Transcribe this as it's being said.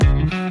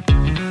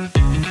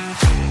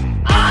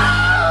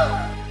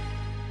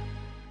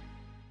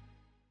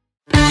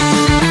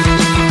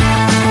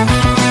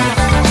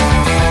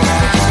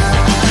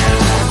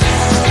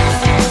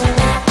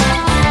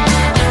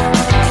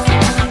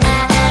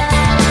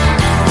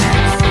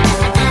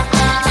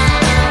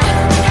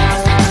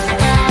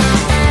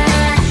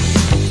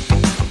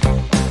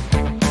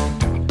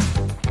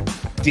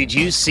Did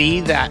you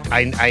see that?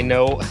 I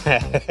know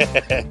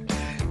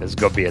this is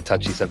going to be a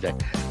touchy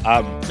subject.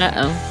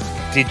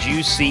 Did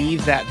you see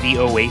that the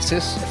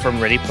Oasis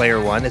from Ready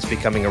Player One is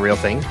becoming a real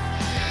thing?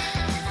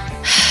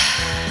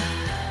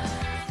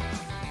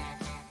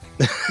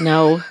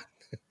 No.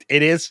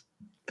 It is.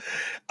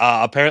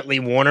 Apparently,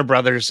 Warner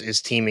Brothers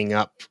is teaming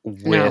up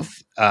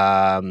with...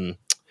 I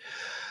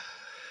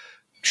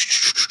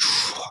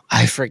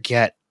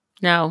forget.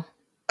 No.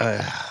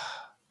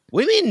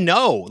 What do you mean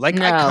no? Like,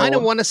 No. I kind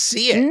of want to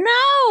see it.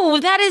 No,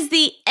 that is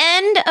the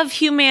end of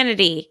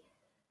humanity.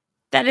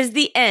 That is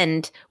the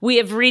end. We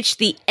have reached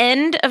the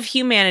end of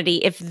humanity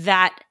if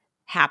that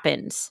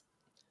happens.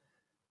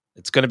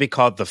 It's going to be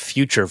called the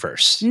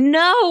Futureverse.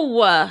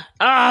 No.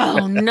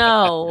 Oh,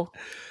 no.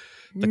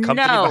 The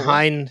company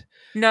behind...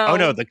 No. Oh,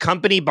 no. The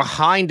company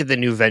behind the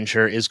new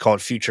venture is called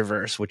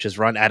Futureverse, which is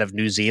run out of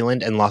New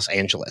Zealand and Los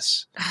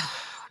Angeles.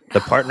 The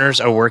partners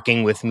are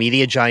working with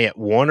media giant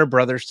Warner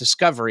Brothers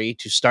Discovery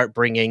to start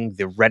bringing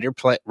the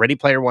Ready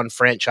Player One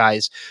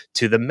franchise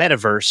to the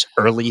metaverse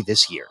early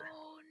this year.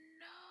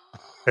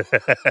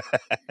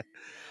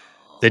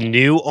 The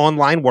new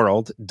online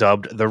world,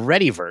 dubbed the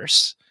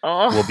Readyverse,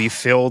 will be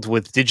filled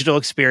with digital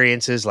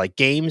experiences like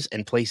games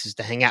and places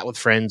to hang out with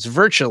friends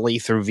virtually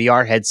through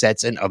VR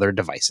headsets and other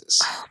devices.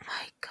 Oh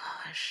my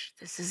gosh.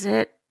 This is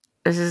it.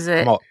 This is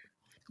it.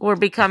 We're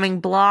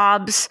becoming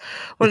blobs.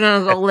 We're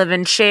going to go live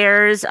in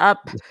chairs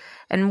up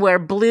and wear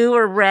blue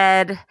or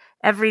red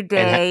every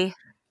day.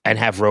 And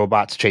have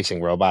robots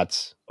chasing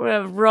robots. We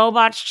have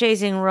robots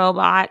chasing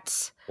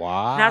robots.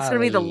 Wow. That's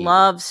going to be the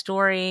love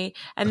story.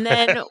 And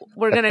then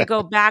we're going to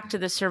go back to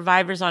the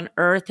survivors on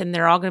Earth, and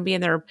they're all going to be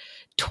in their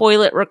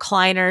toilet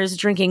recliners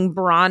drinking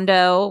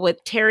Brondo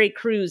with Terry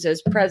Crews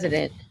as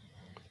president.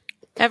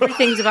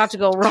 Everything's about to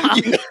go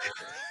wrong.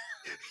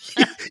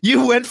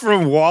 You went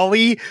from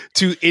WALL-E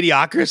to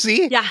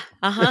Idiocracy? Yeah.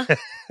 Uh-huh.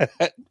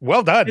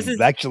 Well done.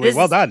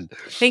 Well done.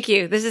 Thank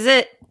you. This is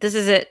it. This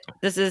is it.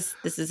 This is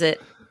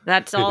it.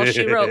 That's all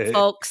she wrote,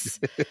 folks.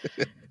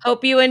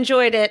 Hope you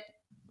enjoyed it.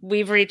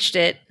 We've reached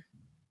it.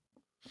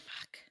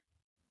 Fuck.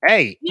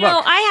 Hey, you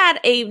know, I had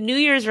a New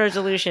Year's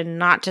resolution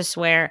not to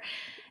swear,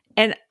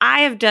 and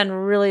I have done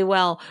really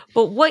well.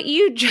 But what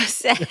you just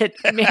said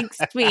makes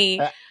me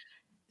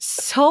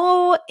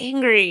so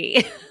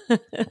angry.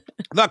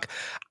 Look,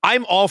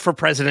 I'm all for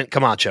President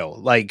Camacho.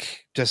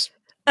 Like, just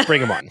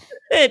bring him on.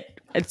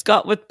 It's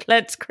got with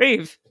Let's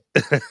Crave.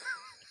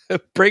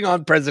 Bring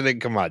on President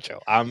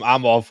Camacho. I'm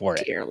all for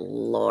it. Dear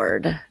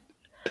Lord.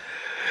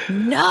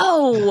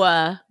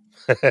 No.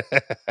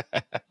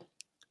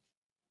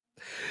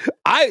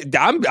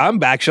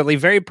 I'm actually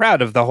very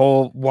proud of the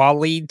whole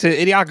WALL-E to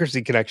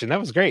Idiocracy connection. That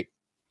was great.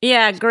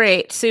 Yeah,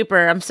 great.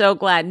 Super. I'm so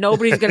glad.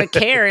 Nobody's going to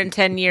care in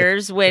 10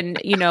 years when,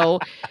 you know,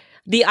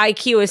 the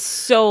IQ is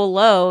so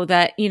low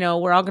that, you know,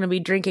 we're all going to be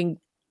drinking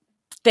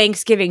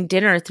Thanksgiving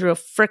dinner through a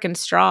frickin'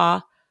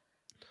 straw.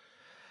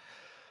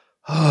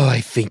 Oh, I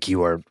think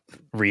you are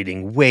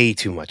reading way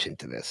too much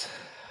into this.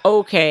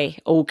 Okay.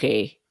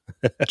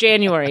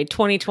 January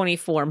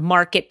 2024.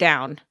 Mark it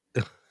down.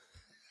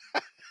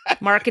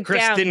 Mark it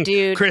down,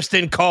 dude.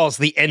 Kristen calls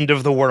the end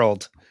of the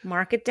world.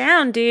 Mark it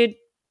down, dude.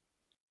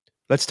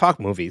 Let's talk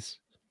movies.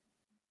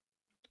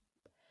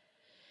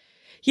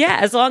 Yeah,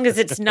 as long as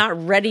it's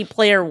not Ready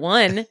Player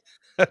One.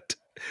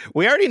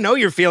 We already know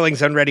your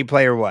feelings on Ready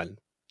Player One.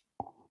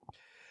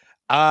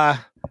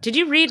 Did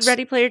you read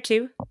Ready Player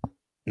Two?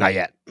 Not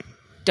yet.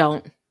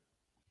 Don't.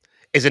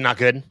 Is it not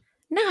good?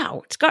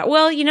 No, it's got.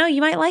 Well, you know,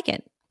 you might like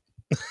it.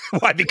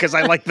 Why? Because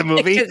I like the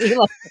movie? Because you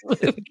like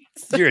the movie.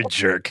 You're a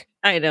jerk.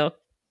 I know.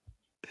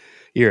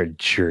 You're a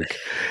jerk.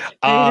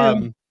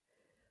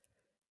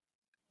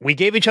 We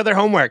gave each other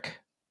homework,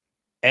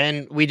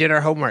 and we did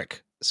our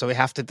homework, so we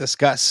have to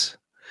discuss.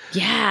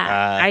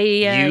 Yeah,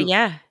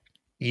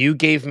 You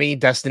gave me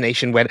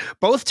Destination Wedding,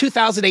 both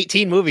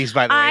 2018 movies,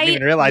 by the way. I didn't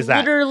even realize that. I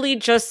literally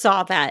just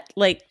saw that,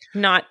 like,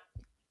 not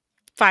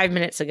 5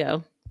 minutes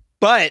ago.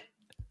 But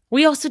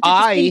we also did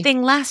the same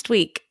thing last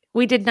week.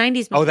 We did 90s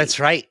movies. Oh, that's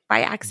right.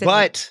 By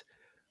accident.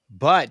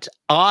 But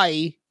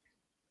I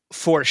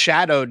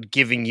foreshadowed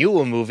giving you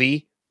a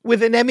movie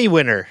with an Emmy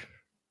winner.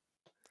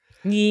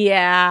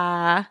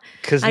 Yeah.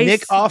 Because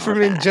Nick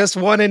Offerman just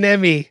won an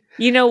Emmy.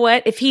 You know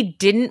what? If he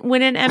didn't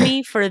win an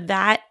Emmy for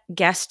that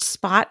guest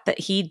spot that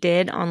he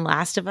did on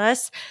Last of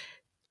Us,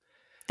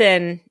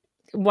 then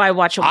why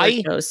watch award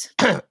shows?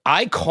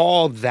 I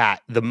called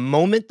that the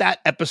moment that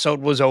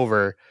episode was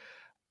over,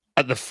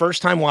 the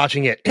first time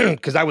watching it,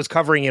 because I was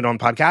covering it on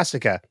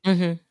Podcastica.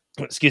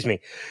 Mm-hmm. Excuse me.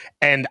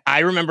 And I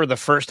remember the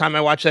first time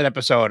I watched that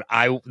episode,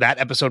 that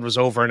episode was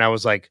over and I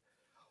was like,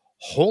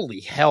 holy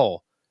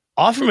hell,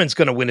 Offerman's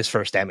going to win his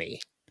first Emmy.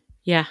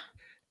 Yeah.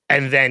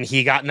 And then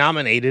he got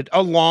nominated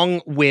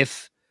along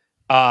with,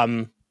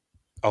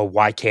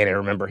 why can't I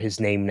remember his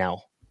name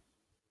now?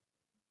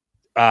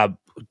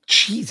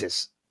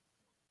 Jesus.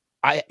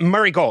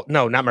 Murray Gold.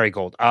 No, not Murray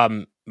Gold.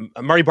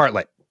 Murray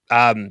Bartlett.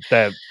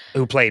 the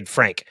who played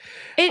Frank.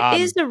 It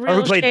is a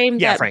real shame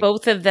that Frank.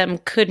 both of them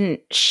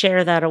couldn't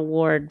share that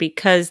award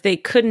because they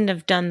couldn't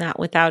have done that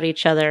without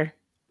each other.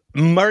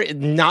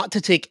 Not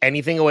to take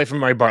anything away from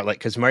Murray Bartlett,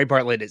 because Murray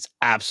Bartlett is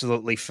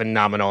absolutely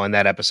phenomenal in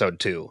that episode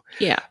too.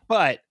 Yeah.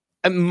 But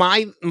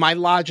my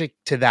logic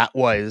to that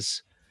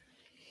was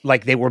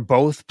like they were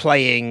both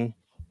playing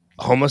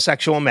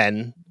homosexual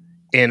men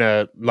in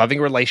a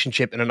loving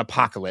relationship in an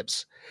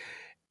apocalypse.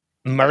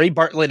 Murray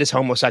Bartlett is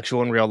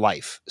homosexual in real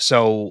life,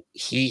 so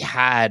he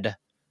had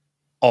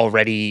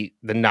already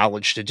the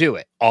knowledge to do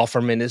it.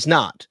 Offerman is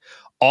not.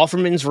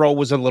 Offerman's role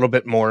was a little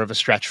bit more of a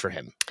stretch for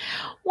him.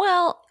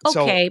 Well,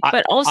 okay, so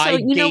but also,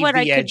 you know what?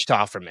 Edge to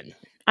Offerman.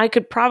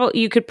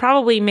 You could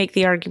probably make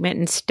the argument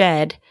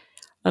instead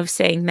of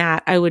saying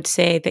that. I would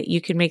say that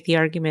you could make the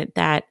argument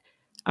that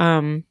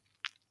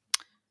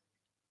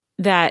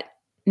that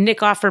Nick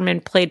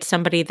Offerman played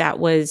somebody that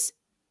was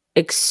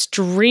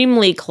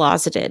extremely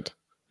closeted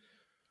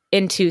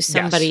into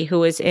somebody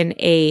who is in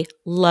a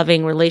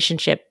loving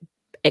relationship,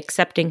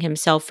 accepting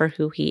himself for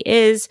who he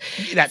is,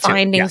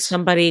 finding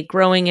somebody,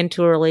 growing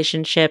into a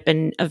relationship,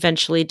 and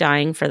eventually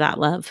dying for that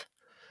love.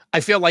 I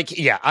feel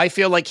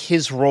like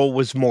his role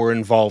was more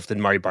involved than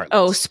Murray Bartlett.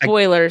 Oh,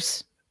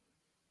 spoilers.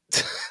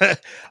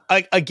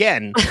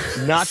 Again,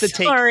 not to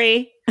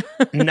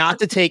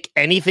take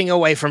anything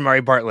away from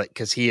Murray Bartlett,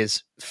 because he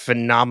is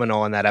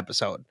phenomenal in that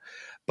episode.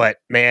 But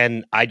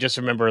man, I just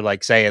remember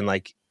like saying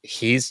like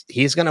he's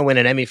going to win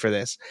an Emmy for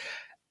this.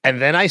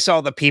 And then I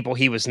saw the people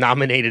he was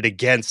nominated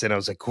against, and I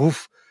was like,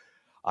 oof,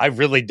 I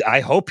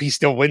hope he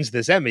still wins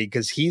this Emmy,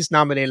 because he's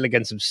nominated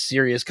against some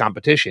serious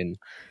competition.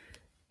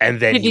 And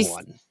then he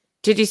won.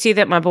 Did you see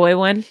that my boy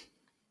won?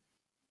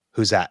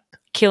 Who's that?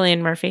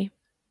 Cillian Murphy.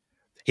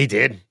 He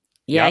did.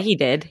 Yeah, he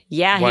did.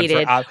 Yeah, he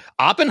did.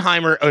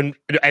 Oppenheimer and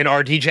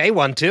RDJ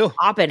won too.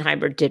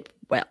 Oppenheimer did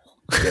well.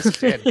 Yes,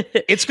 it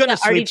did. It's going to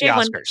sweep the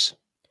Oscars.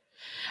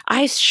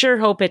 I sure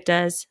hope it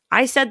does.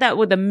 I said that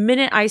with the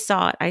minute I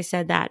saw it. I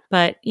said that,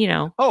 but you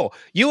know. Oh,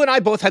 you and I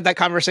both had that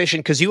conversation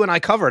because you and I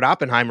covered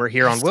Oppenheimer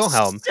here on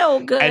Wilhelm. So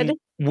good. And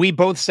we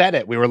both said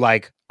it. We were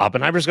like,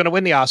 Oppenheimer's going to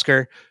win the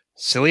Oscar.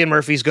 Cillian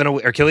Murphy's going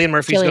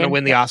to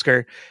win the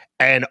Oscar,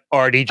 and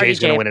RDJ's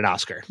going to win an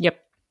Oscar. Yep.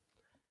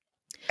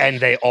 And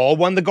they all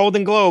won the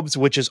Golden Globes,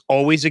 which is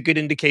always a good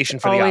indication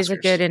for the Oscars. Always a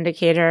good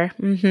indicator.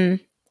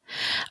 Mm-hmm.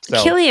 So.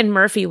 Cillian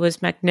Murphy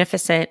was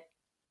magnificent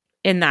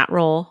in that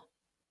role.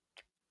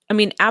 I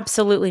mean,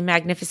 absolutely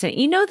magnificent.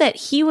 You know that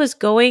he was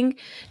going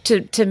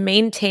to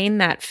maintain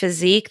that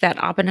physique,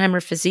 that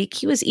Oppenheimer physique.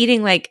 He was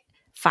eating like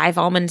 5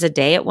 almonds a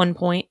day at one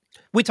point.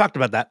 We talked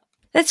about that.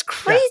 That's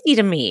crazy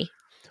to me.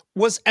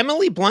 Was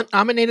Emily Blunt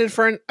nominated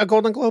for a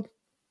Golden Globe?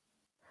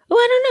 Oh,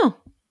 I don't know.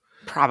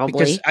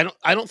 Probably. Because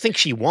I don't think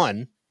she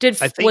won.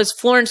 Was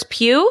Florence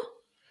Pugh?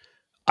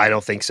 I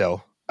don't think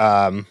so.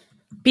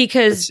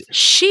 Because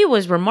she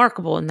was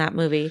remarkable in that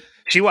movie.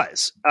 She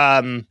was.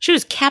 She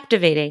was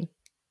captivating.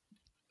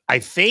 I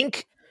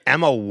think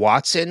Emma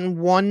Watson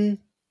won.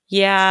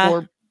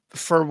 Yeah.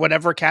 For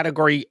whatever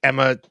category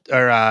Emily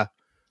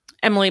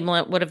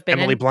Blunt would have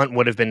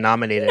been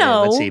nominated.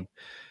 No. Let's see.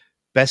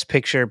 Best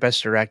Picture,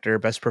 Best Director,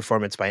 Best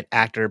Performance by an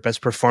Actor,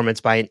 Best Performance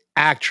by an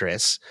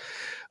Actress.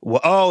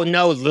 Oh,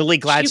 no. Lily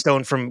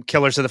Gladstone from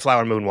Killers of the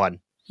Flower Moon won.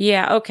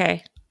 Yeah,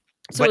 okay.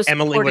 So but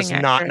Emily was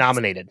not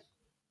nominated.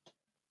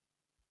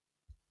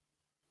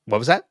 What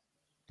was that?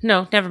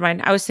 No, never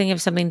mind. I was thinking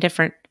of something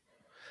different.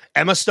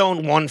 Emma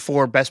Stone won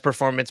for Best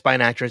Performance by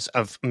an Actress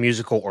of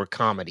Musical or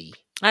Comedy.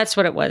 That's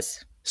what it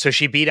was. So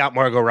she beat out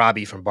Margot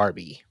Robbie from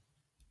Barbie.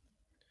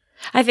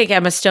 I think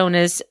Emma Stone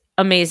is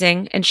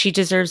amazing, and she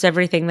deserves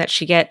everything that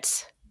she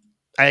gets.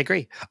 I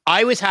agree.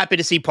 I was happy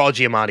to see Paul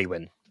Giamatti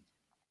win.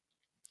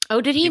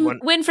 Oh, did he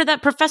win for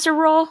that professor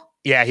role?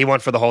 Yeah, he won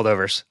for The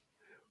Holdovers.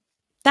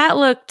 That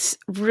looked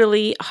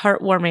really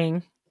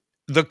heartwarming.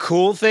 The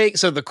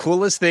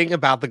coolest thing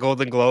about the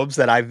Golden Globes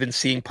that I've been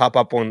seeing pop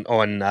up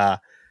on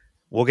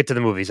we'll get to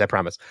the movies, I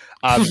promise.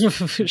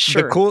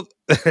 Sure.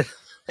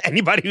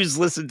 Anybody who's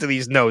listened to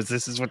these knows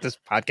this is what this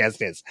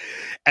podcast is.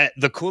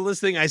 The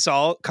coolest thing I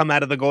saw come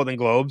out of the Golden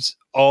Globes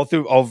all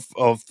through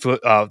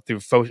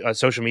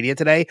social media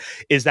today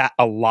is that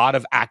a lot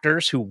of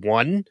actors who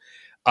won,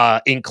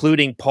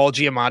 including Paul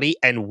Giamatti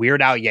and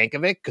Weird Al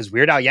Yankovic, because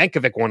Weird Al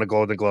Yankovic won a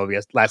Golden Globe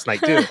last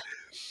night too.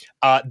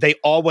 They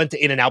all went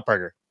to In-N-Out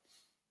Burger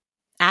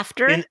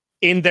after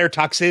in their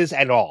tuxes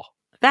and all.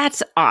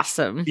 That's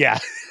awesome. Yeah.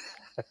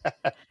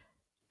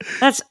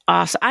 That's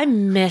awesome. I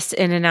miss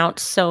In-N-Out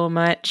so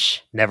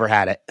much. Never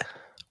had it.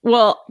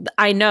 Well,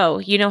 I know.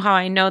 You know how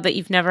I know that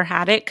you've never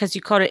had it? Because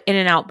you called it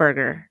In-N-Out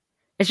Burger.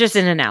 It's just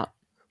In-N-Out.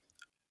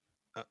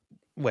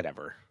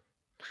 Whatever.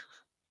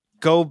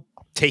 Go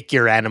take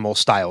your animal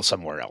style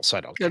somewhere else.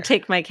 I don't care. Go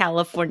take my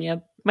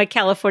California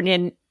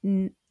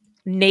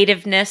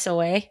nativeness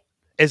away.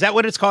 Is that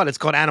what it's called? It's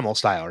called animal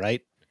style,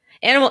 right?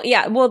 Animal.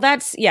 Yeah. Well,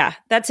 that's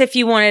if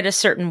you want it a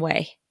certain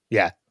way.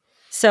 Yeah.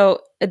 So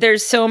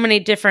there's so many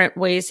different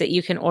ways that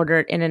you can order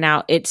it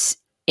In-N-Out. It's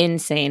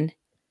insane.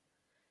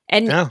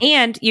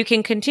 And you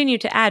can continue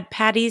to add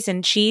patties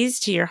and cheese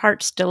to your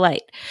heart's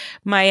delight.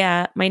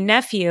 My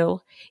nephew,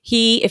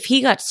 if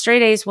he got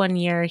straight A's one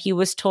year, he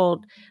was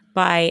told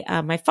by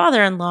my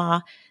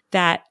father-in-law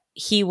that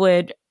he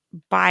would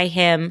buy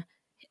him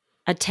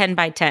a 10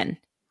 by 10.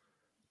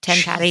 10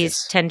 Jesus.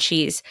 patties, 10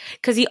 cheese.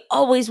 Because he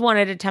always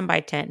wanted a 10 by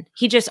 10.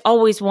 He just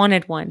always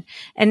wanted one.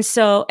 And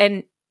so,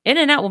 and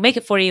In-N-Out will make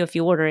it for you if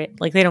you order it.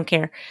 Like, they don't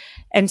care.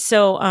 And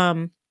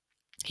so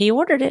he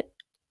ordered it.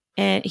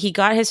 And he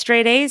got his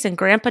straight A's, and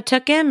Grandpa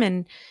took him,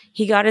 and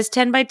he got his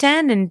 10 by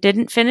 10 and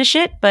didn't finish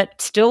it,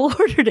 but still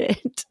ordered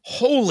it.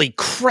 Holy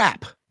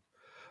crap.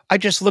 I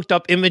just looked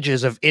up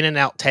images of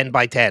In-N-Out 10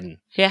 by 10.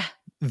 Yeah.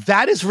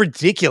 That is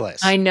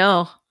ridiculous. I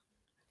know.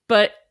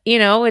 But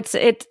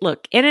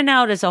look,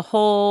 In-N-Out is a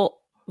whole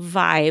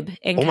vibe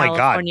in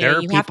California. My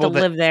God. You have to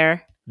live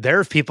there. There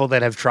are people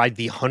that have tried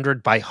the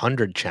 100 by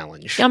 100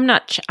 challenge. I'm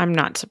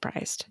not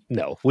surprised.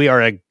 No, we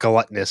are a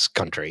gluttonous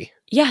country.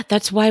 Yeah,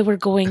 that's why we're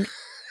going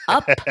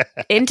up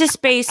into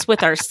space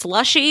with our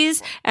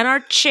slushies and our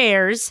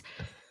chairs,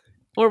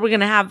 or we're going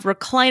to have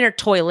recliner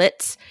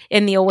toilets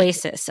in the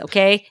Oasis,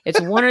 okay?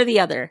 It's one or the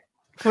other.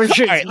 We're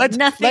sure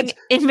nothing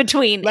in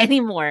between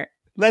anymore.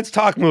 Let's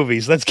talk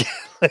movies. Let's get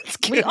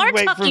we are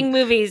talking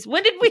movies.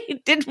 When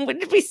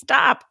did we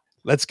stop?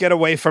 Let's get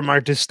away from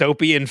our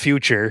dystopian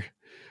future.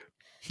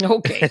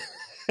 Okay.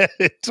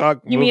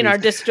 Talk you movies. mean our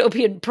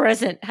dystopian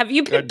present? Have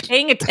you been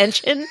paying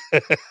attention?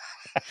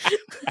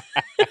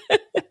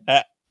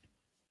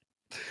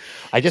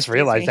 I just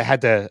realized I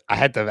had to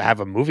have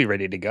a movie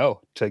ready to go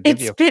to give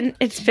you.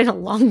 It's been a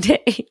long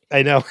day.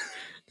 I know.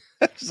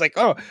 It's like,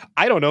 oh,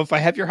 I don't know if I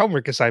have your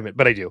homework assignment,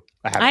 but I do.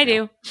 I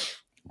do.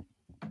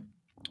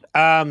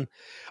 All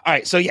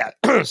right. So yeah.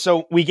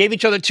 So we gave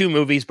each other two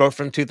movies, both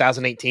from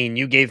 2018.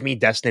 You gave me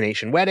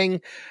Destination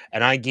Wedding,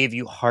 and I gave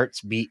you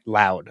Hearts Beat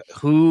Loud.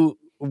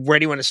 Where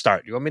do you want to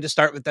start? You want me to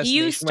start with Destination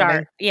Wedding? You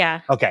start.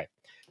 Yeah. Okay.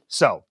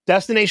 So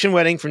Destination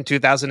Wedding from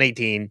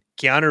 2018,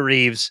 Keanu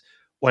Reeves,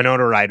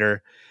 Winona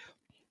Ryder,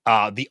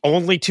 the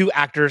only two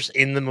actors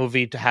in the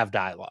movie to have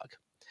dialogue.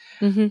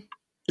 Mm-hmm.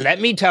 Let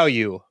me tell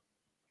you,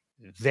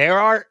 there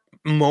are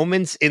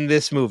moments in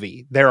this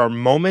movie. There are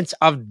moments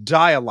of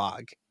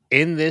dialogue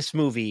in this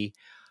movie.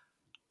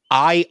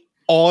 I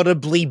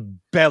audibly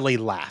belly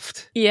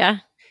laughed. Yeah.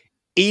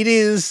 It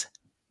is,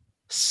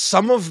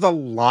 some of the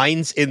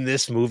lines in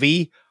this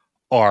movie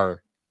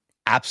are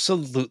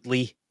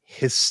absolutely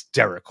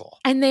hysterical.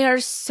 And they are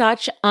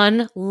such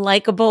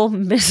unlikable,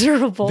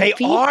 miserable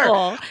people. They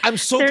are. I'm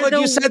so glad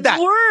you said that.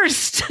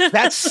 Worst.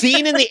 That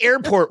scene in the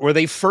airport where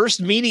they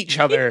first meet each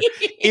other,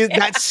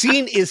 that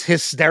scene is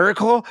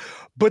hysterical.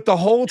 But the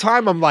whole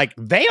time I'm like,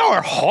 they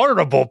are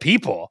horrible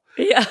people.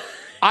 Yeah.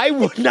 I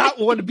would not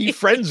want to be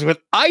friends with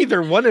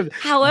either one of them.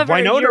 However,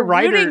 Winona you're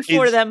Ryder rooting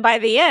for them by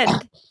the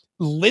end.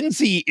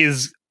 Lindsay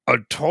is a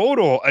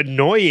total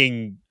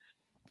annoying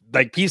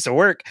piece of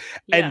work,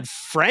 and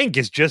Frank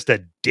is just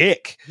a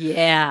dick.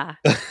 Yeah.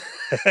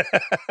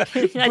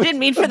 I didn't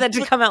mean for that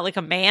to come out like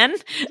a man.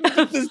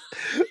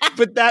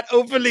 But that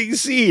opening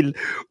scene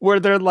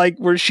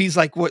where she's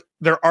like, what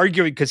they're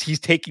arguing because he's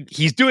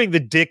doing the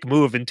dick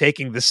move and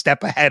taking the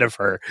step ahead of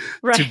her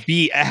to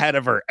be ahead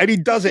of her. And he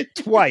does it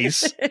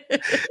twice.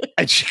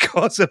 And she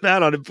calls him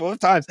out on it both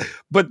times.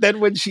 But then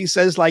when she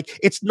says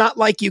it's not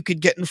like you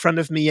could get in front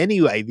of me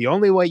anyway. The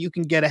only way you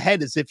can get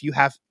ahead is if you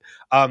have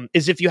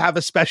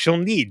a special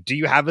need. Do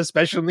you have a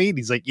special need?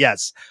 He's like,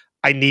 yes,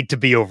 I need to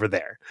be over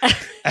there.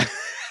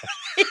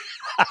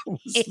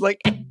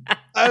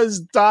 I was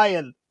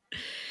dying.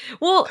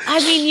 Well, I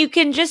mean, you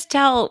can just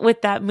tell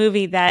with that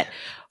movie that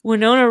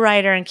Winona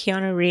Ryder and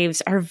Keanu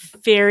Reeves are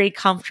very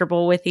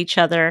comfortable with each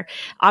other.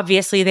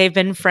 Obviously, they've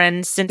been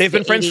friends since they've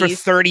been friends for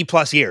 30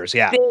 plus years.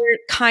 Yeah. They're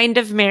kind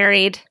of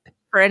married.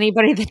 For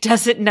anybody that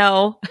doesn't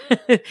know,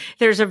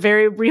 there's a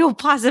very real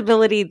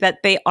possibility that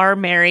they are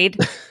married.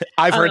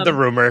 I've heard the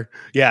rumor.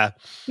 Yeah.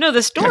 No,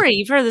 the story.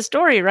 You've heard the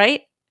story,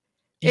 right?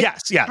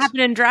 Yes. Happened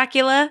in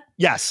Dracula.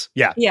 Yes.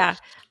 Yeah. Yeah.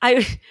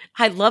 I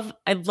love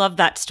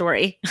that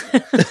story.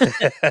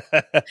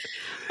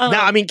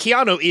 Now, I mean,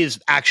 Keanu is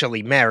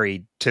actually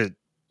married to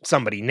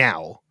somebody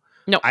now.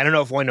 No, I don't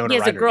know if Winona Ryder. He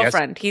has a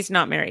girlfriend. He's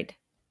not married.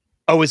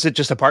 Oh, is it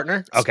just a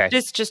partner? Okay.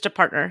 It's just a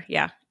partner.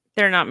 Yeah.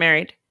 They're not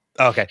married.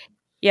 Okay.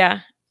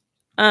 Yeah.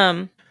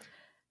 And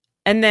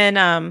then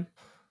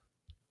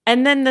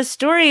the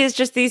story is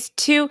just these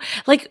two,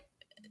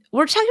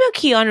 we're talking about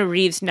Keanu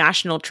Reeves'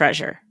 national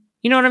treasure.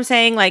 You know what I'm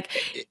saying?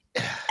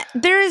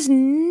 There is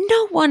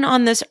no one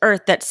on this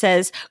earth that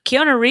says,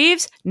 Keanu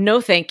Reeves,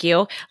 no thank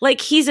you.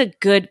 He's a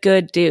good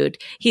dude.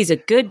 He's a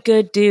good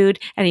dude,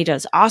 and he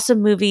does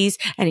awesome movies,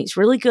 and he's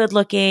really good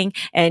looking,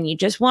 and you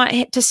just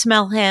want to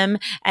smell him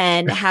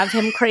and have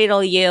him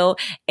cradle you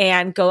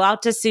and go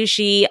out to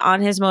sushi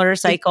on his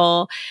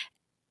motorcycle.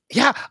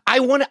 Yeah,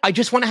 I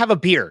just want to have a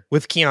beer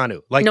with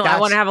Keanu. No, I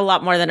want to have a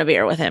lot more than a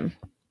beer with him.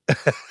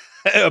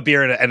 A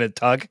beer and a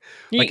tug,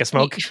 a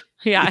smoke.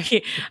 Yeah,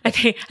 I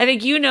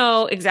think you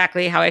know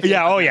exactly how I feel.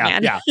 Yeah. Oh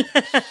yeah.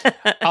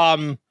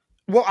 Yeah.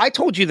 Well, I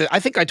told you that. I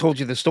think I told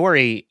you the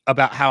story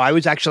about how I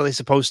was actually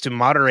supposed to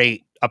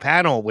moderate a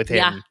panel with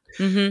Yeah. him.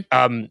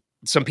 Mm-hmm.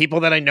 Some people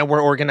that I know were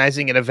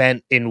organizing an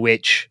event in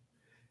which,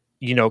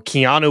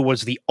 Keanu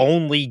was the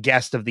only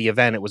guest of the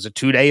event. It was a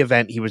 2-day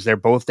event. He was there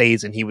both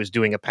days, and he was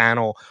doing a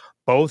panel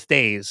both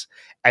days.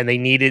 And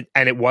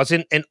and it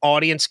wasn't an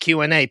audience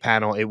Q&A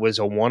panel. It was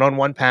a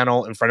one-on-one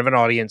panel in front of an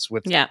audience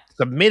with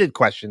submitted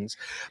questions.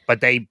 But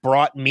they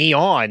brought me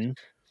on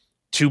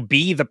to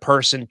be the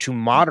person to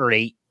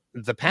moderate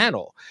the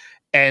panel.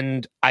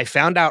 And I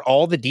found out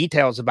all the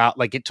details about,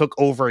 like, it took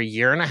over a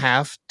year and a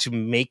half to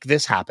make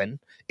this happen.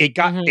 It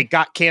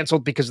got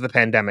canceled because of the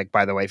pandemic,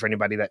 by the way, for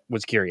anybody that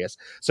was curious.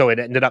 So it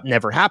ended up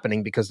never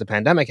happening because the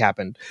pandemic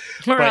happened.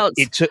 Or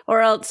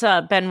else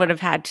Ben would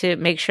have had to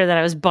make sure that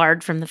I was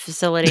barred from the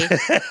facility.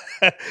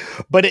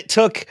 But it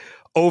took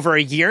over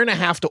a year and a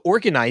half to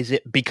organize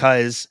it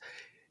because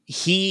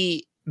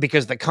the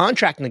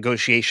contract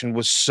negotiation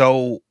was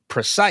so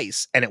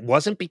precise, and it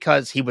wasn't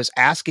because he wasn't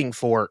asking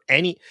for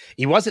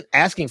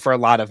a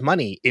lot of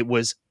money. It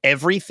was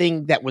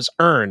everything that was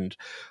earned,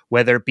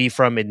 whether it be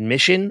from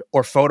admission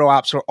or photo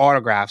ops or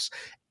autographs,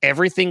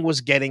 everything was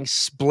getting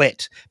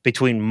split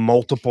between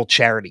multiple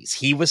charities.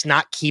 He was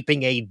not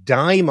keeping a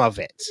dime of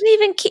it.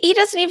 He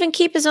doesn't even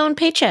keep his own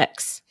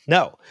paychecks.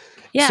 No.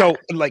 Yeah.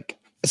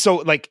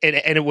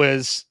 And it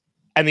was,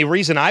 and the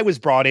reason I was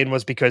brought in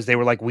was because they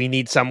were like, we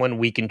need someone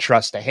we can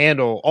trust to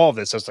handle all of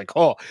this. I was like,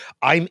 oh,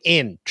 I'm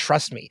in,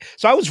 trust me.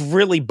 So I was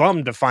really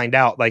bummed to find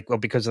out, like, well,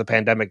 because of the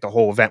pandemic, the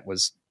whole event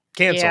was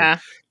canceled. Yeah.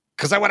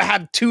 Because I would have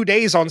had 2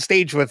 days on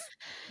stage with,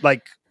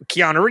 like,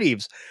 Keanu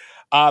Reeves.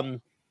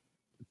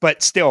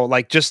 But still,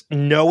 like, just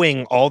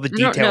knowing all the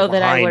details I don't know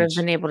that I would have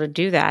been able to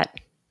do that.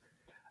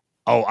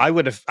 Oh, I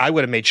would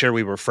have made sure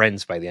we were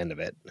friends by the end of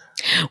it.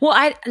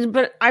 Well,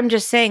 but I'm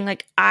just saying,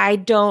 like, I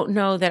don't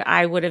know that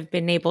I would have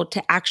been able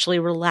to actually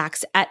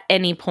relax at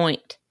any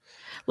point.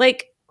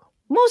 Like,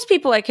 most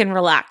people I can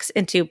relax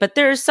into, but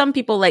there's some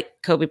people like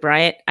Kobe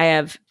Bryant. I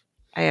have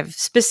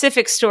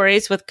specific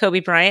stories with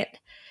Kobe Bryant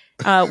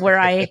where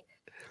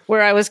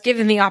I was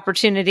given the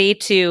opportunity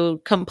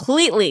to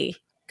completely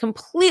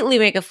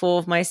make a fool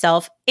of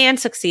myself and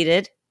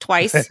succeeded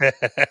twice.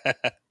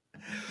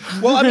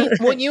 Well, I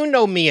mean, you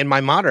know me and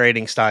my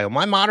moderating style.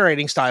 My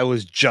moderating style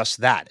is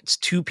just that. It's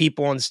two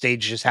people on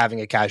stage just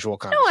having a casual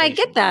conversation. No, I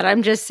get that.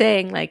 I'm just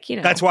saying, like,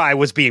 That's why I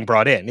was being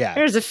brought in, yeah.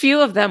 There's a few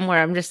of them where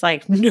I'm just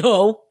like,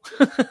 no.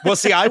 Well,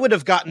 see, I would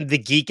have gotten the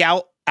geek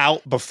out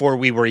before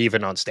we were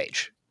even on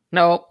stage.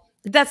 No,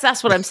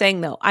 that's what I'm saying,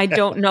 though. I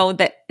don't know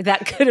that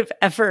could have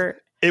ever...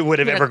 It would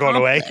have ever gone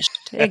away.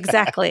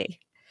 Exactly.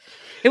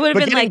 It would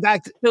have been like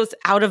back those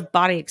out of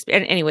body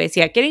experience. Anyways,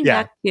 getting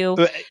back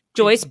to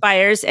Joyce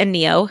Byers and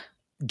Neo.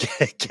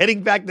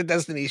 Getting back to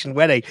Destination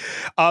Wedding.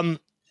 I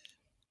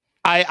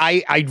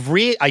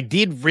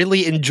did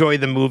really enjoy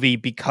the movie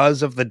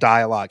because of the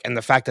dialogue and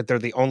the fact that they're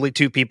the only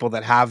two people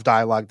that have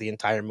dialogue the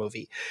entire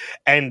movie.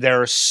 And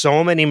there are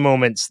so many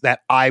moments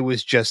that I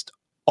was just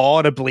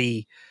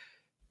audibly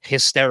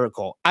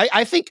hysterical.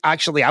 I think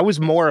actually I was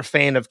more a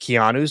fan of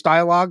Keanu's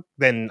dialogue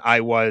than I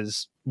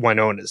was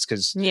Winona's,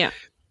 because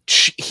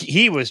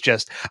he was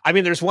just, I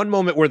mean, there's one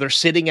moment where they're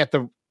sitting at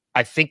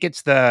I think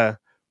it's the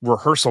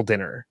rehearsal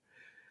dinner.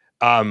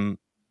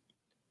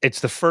 It's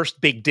the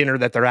first big dinner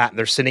that they're at, and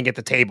they're sitting at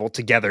the table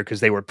together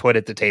because they were put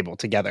at the table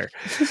together.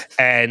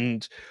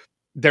 And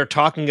they're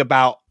talking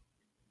about,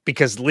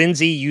 because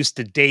Lindsay used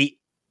to date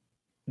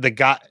the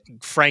guy,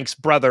 Frank's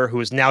brother, who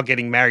is now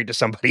getting married to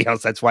somebody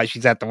else. That's why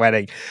she's at the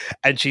wedding.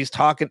 And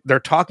they're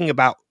talking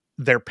about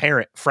their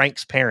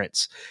Frank's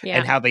parents,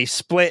 and how they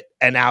split,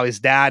 and how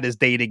his dad is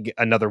dating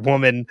another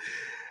woman.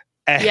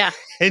 And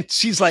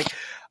she's like,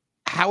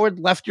 Howard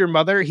left your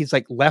mother? He's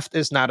like, left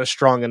is not a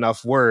strong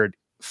enough word.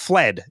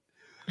 Fled.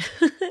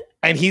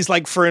 And he's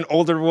like, for an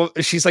older woman,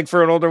 she's like,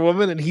 for an older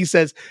woman. And he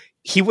says,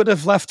 he would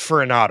have left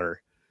for an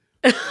otter.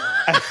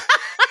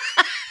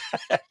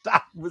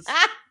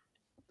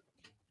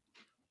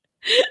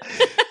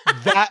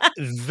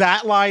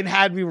 That line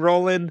had me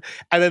rolling.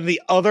 And then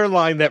the other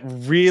line that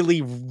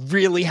really,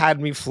 really had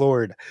me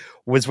floored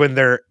was when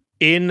they're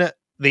in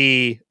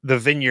the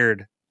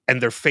vineyard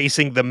and they're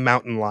facing the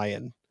mountain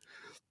lion.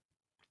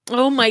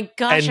 Oh my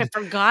gosh, I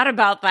forgot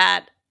about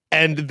that.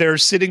 And they're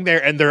sitting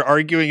there and they're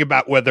arguing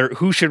about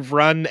who should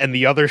run and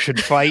the other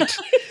should fight.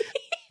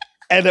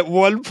 And at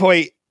one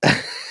point,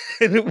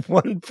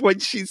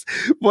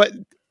 what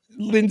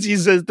Lindsay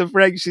says to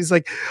Frank, she's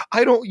like,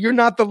 you're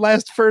not the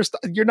last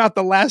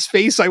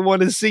face I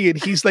want to see.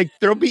 And he's like,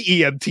 there'll be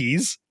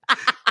EMTs.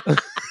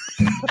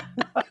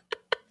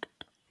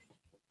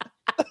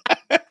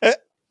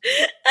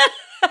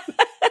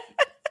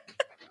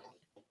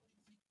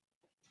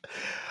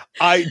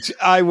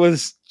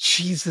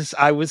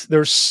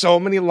 There's so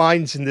many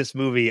lines in this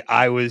movie.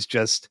 I was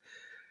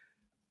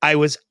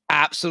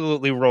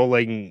absolutely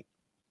rolling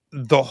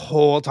the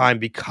whole time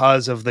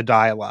because of the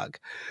dialogue.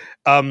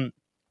 And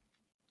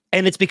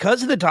it's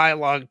because of the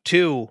dialogue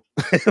too.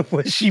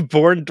 Was she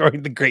born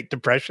during the Great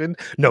Depression?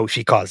 No,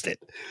 she caused it.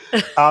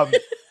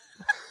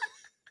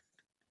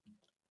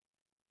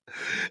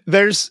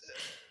 There's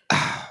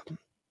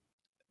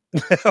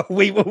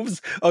wait, what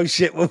was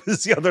what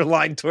was the other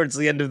line towards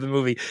the end of the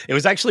movie? It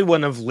was actually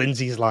one of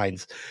Lindsay's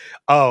lines.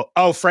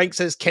 Frank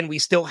says, "Can we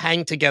still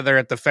hang together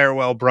at the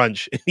farewell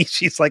brunch?" And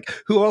she's like,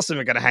 "Who else am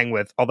I gonna hang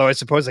with? Although I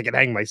suppose I can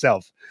hang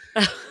myself."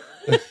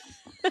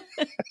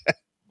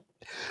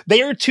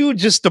 They are two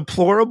just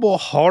deplorable,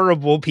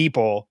 horrible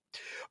people,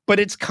 but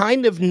it's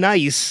kind of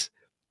nice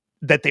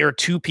that they are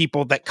two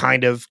people that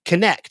kind of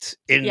connect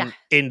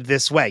in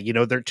this way. You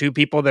know, they're two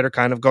people that are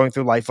kind of going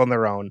through life on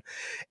their own,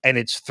 and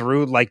it's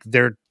through like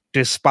their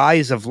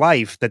despise of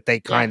life that they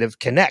kind of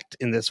connect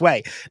in this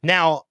way.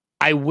 Now,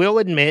 I will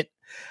admit,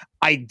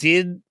 I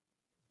did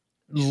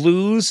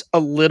lose a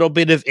little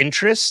bit of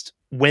interest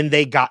when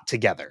they got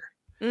together.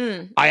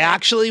 I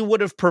actually would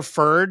have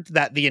preferred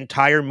that the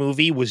entire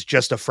movie was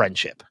just a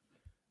friendship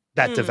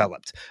that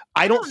developed.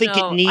 I don't think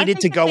it needed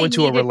to go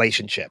into a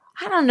relationship.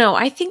 I don't know.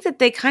 I think that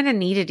they kind of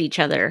needed each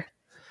other.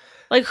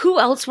 Like,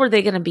 who else were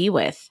they going to be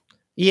with?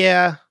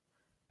 Yeah,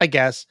 I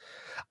guess.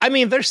 I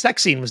mean, their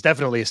sex scene was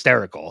definitely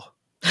hysterical.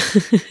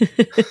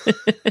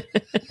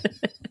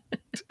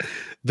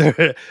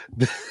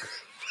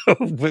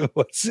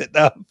 What's it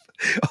up?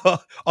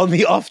 On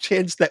the off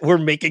chance that we're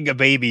making a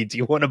baby, do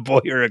you want a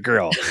boy or a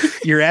girl?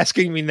 You're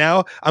asking me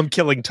now? I'm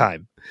killing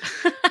time.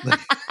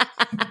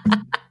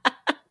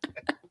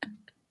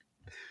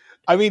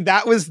 I mean,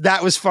 that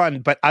was fun,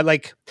 but I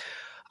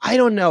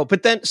don't know.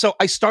 But then, so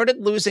I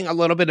started losing a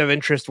little bit of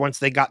interest once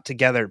they got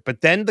together.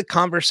 But then the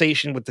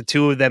conversation with the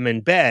two of them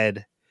in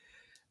bed,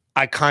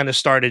 I kind of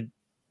started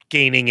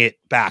gaining it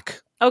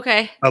back.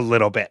 Okay. A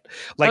little bit.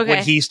 Like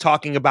when he's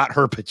talking about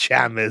her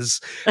pajamas,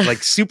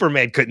 like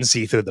Superman couldn't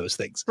see through those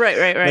things.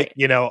 Right. Like,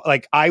 you know,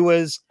 like I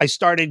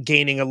started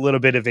gaining a little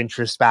bit of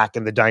interest back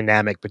in the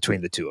dynamic between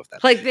the two of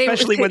them. Like they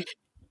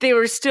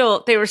were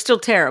still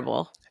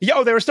terrible.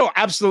 Yo, they were still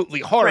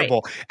absolutely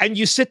horrible. Right. And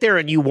you sit there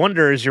and you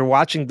wonder as you're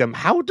watching them,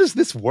 how does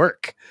this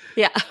work?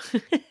 Yeah.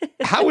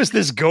 How is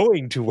this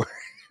going to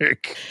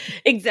work?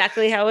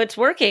 Exactly how it's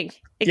working.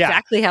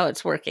 How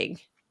it's working.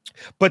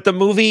 But the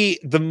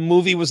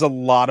movie was a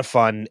lot of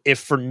fun. If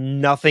for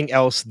nothing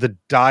else, the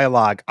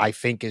dialogue, I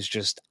think, is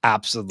just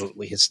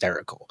absolutely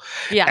hysterical.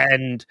 Yeah.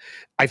 And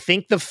I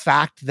think the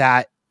fact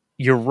that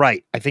you're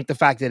right. I think the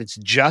fact that it's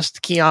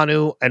just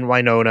Keanu and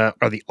Winona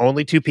are the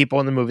only two people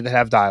in the movie that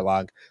have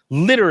dialogue.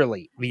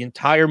 Literally, the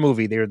entire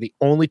movie, they're the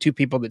only two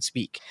people that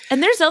speak.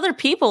 And there's other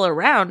people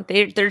around.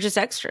 They're just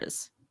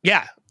extras.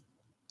 Yeah.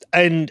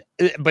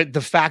 But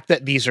the fact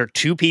that these are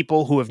two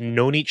people who have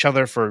known each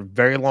other for a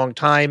very long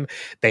time,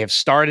 they have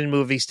starred in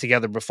movies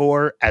together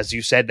before. As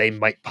you said, they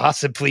might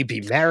possibly be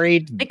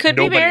married. They could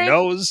be married.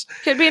 Nobody knows.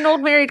 Could be an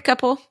old married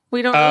couple.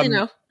 We don't really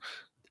know.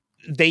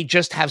 They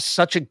just have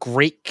such a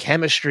great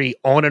chemistry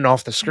on and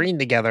off the screen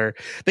together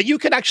that you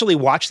could actually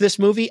watch this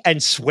movie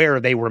and swear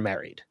they were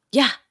married.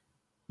 Yeah.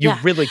 You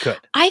really could.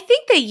 I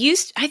think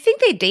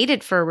they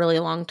dated for a really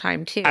long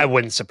time too. I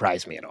wouldn't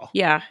surprise me at all.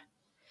 Yeah.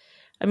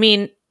 I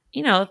mean,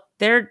 you know,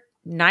 they're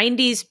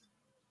 90s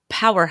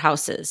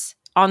powerhouses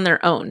on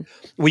their own.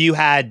 Well, you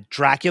had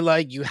Dracula,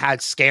 you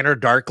had Scanner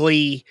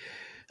Darkly,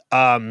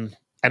 and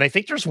I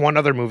think there's one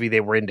other movie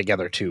they were in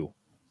together too.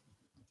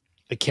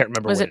 I can't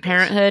remember. Was it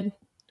Parenthood?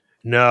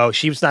 No,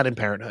 she was not in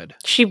Parenthood.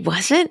 She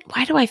wasn't?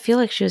 Why do I feel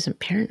like she was in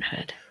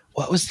Parenthood?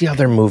 What was the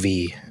other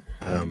movie?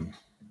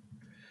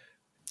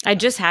 I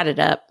just had it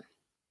up.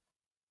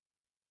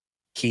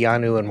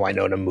 Keanu and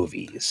Winona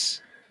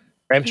movies.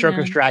 Bram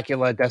Stoker's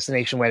Dracula,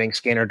 Destination Wedding,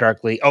 Scanner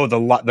Darkly. Oh,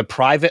 the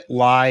Private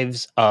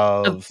Lives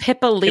of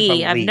Pippa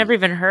Lee. I've never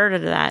even heard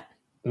of that.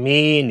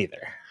 Me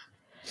neither.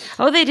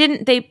 Oh, they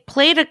didn't. They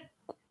played a.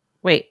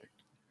 Wait.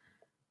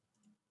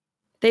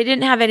 They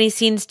didn't have any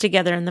scenes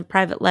together in the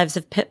Private Lives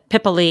of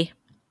Pippa Lee.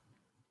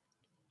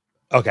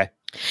 Okay.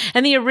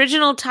 And the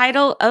original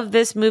title of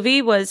this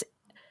movie was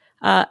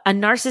A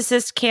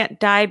Narcissist Can't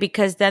Die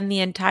Because Then the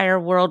Entire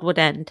World Would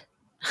End.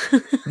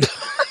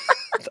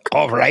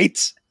 All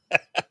right.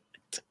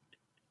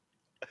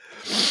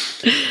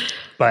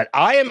 But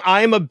I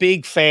am a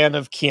big fan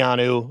of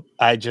Keanu.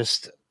 I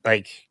just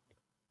like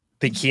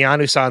the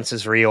Keanu Sans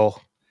is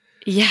real.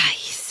 Yeah,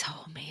 he's so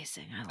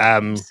amazing. I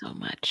love him so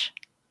much.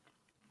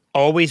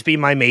 Always Be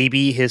My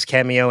Maybe, his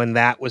cameo in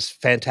that was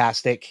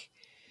fantastic.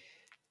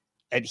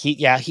 And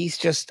he's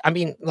just, I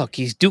mean, look,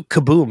 he's Duke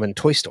Kaboom in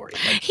Toy Story.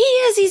 Like,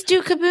 he's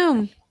Duke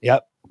Kaboom.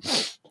 Yep.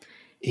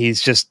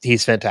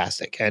 He's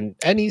fantastic. And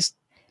he's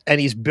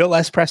Bill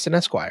S. Preston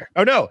Esquire.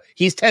 Oh no,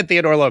 he's Ted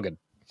Theodore Logan.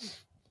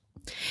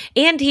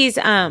 And he's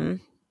in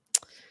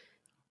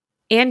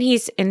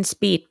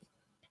Speed.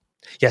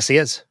 Yes, he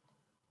is.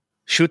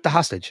 Shoot the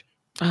Hostage.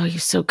 Oh,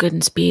 he's so good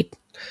in Speed.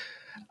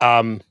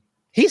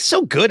 He's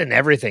so good in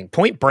everything.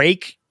 Point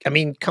Break. I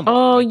mean, come on.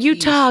 Oh,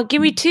 Utah,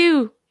 give me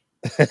 2.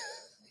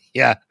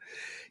 Yeah.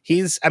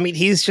 He's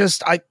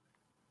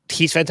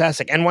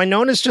fantastic. And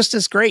Winona's just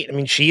as great. I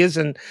mean, she is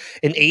an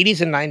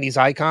 80s and 90s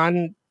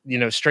icon.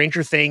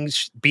 Stranger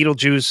Things,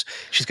 Beetlejuice.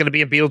 She's going to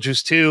be in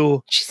Beetlejuice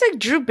 2. She's like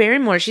Drew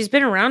Barrymore. She's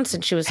been around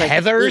since she was like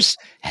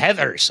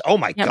Heathers. Oh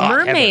my God.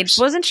 Mermaids.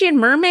 Heathers. Wasn't she in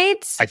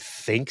Mermaids? I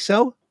think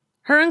so.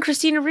 Her and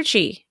Christina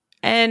Ricci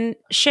and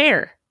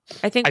Cher.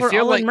 I think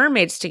we're all in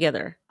Mermaids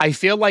together. I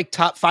feel like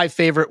top 5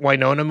 favorite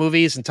Winona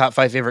movies and top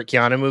 5 favorite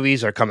Keanu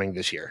movies are coming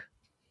this year.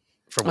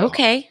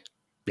 Okay.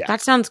 Yeah.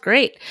 That sounds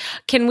great.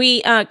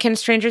 Can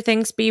Stranger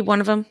Things be one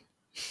of them?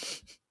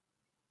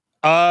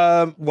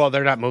 Well,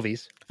 they're not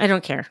movies. I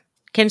don't care.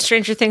 Can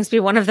Stranger Things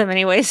be one of them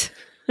anyways?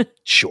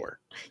 Sure.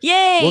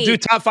 Yay! We'll do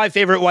top 5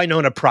 favorite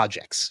Winona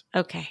projects.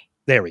 Okay.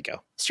 There we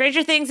go.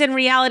 Stranger Things and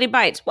Reality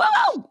Bites.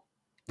 Whoa!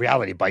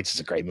 Reality Bites is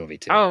a great movie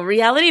too. Oh,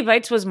 Reality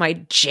Bites was my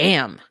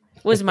jam.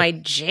 That was my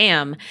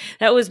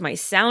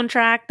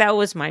soundtrack. That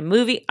was my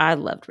movie. I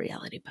loved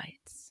Reality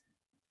Bites.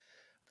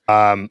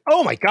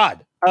 Oh my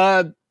God.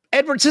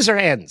 Edward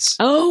Scissorhands.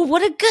 Oh,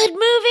 what a good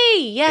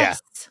movie.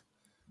 Yes. Yeah.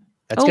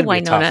 That's gonna be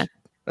Winona. tough.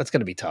 That's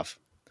going to be tough.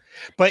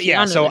 But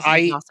yeah, so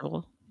I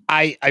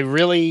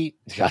really,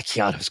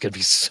 Keanu's going to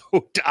be so,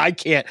 I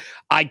can't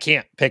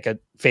pick a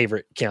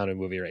favorite Keanu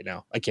movie right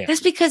now. I can't. That's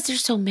because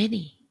there's so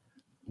many.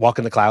 Walk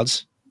in the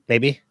Clouds,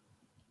 maybe.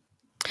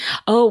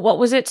 Oh, what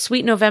was it?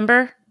 Sweet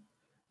November?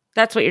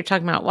 That's what you're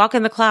talking about. Walk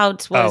in the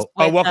Clouds was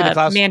with, Walk in the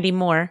Clouds. Mandy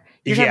Moore.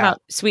 You're talking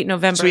about Sweet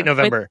November. Sweet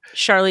November. With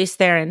Charlize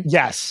Theron.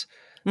 Yes.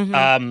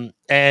 Mm-hmm.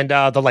 And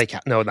the Lake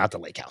House. No, not the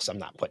Lake House. I'm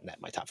not putting that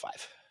in my top 5.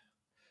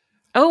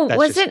 Oh,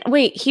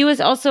 wait, he was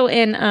also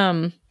in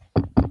oh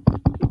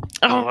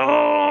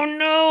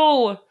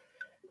no.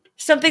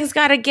 Something's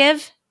Gotta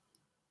Give?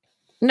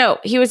 No,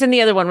 he was in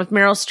the other one with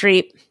Meryl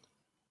Streep.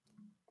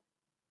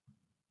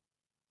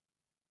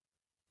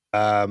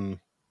 And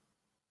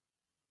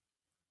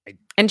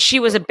she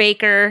was a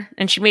baker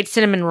and she made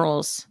cinnamon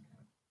rolls.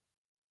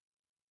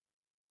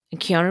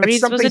 And Keanu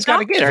Reeves was a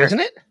doctor. Give, isn't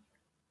it?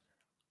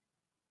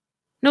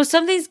 No,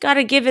 Something's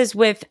Gotta Give is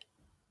with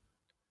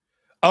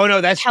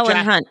that's Helen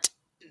Hunt.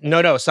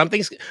 No,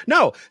 Something's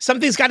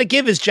Gotta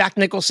Give is Jack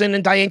Nicholson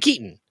and Diane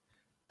Keaton.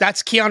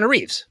 That's Keanu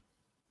Reeves.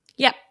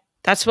 Yep.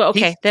 That's what,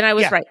 okay. Then I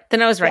was right.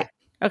 Yeah.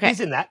 Okay. He's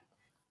in that.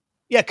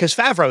 Yeah, because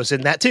Favreau's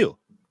in that too.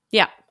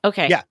 Yeah.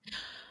 Okay. Yeah.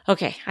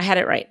 Okay. I had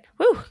it right.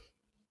 Woo.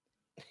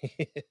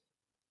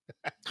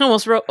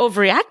 Almost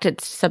overreacted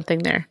to something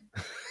there.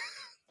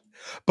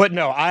 But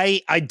no, I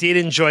did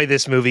enjoy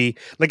this movie.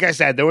 Like I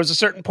said, there was a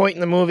certain point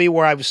in the movie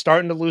where I was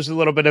starting to lose a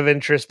little bit of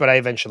interest, but I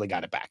eventually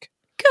got it back.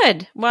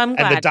 Good. Well, I'm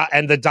glad.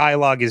 And the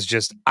dialogue is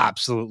just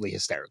absolutely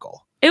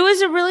hysterical. It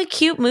was a really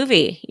cute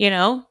movie,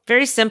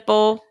 very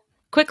simple,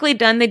 quickly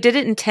done. They did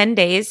it in 10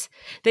 days.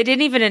 They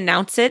didn't even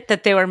announce it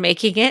that they were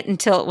making it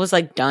until it was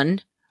like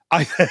done.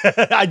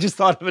 I just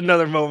thought of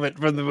another moment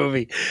from the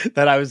movie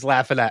that I was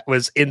laughing at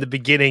was in the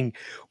beginning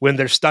when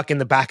they're stuck in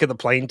the back of the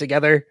plane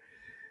together.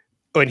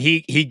 When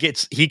he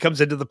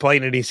comes into the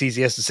plane and he sees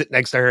he has to sit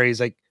next to her. He's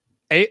like,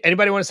 hey,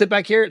 anybody want to sit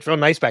back here? It's real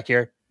nice back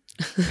here.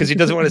 Because he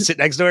doesn't want to sit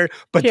next to her.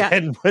 But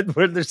then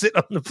when they're sitting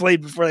on the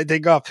plane before they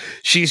take off,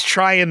 she's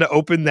trying to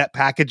open that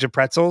package of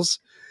pretzels.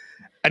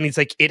 And he's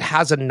like, it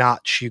has a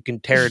notch. You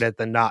can tear it at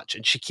the notch.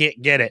 And she can't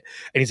get it.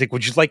 And he's like,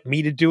 would you like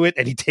me to do it?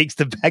 And he takes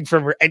the bag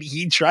from her and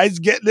he tries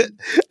getting it.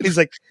 And he's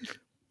like,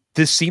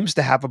 this seems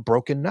to have a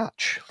broken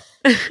notch.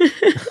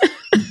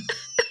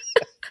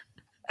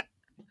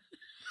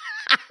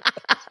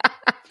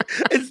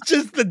 It's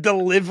just the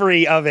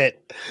delivery of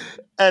it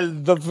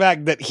and the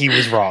fact that he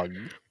was wrong.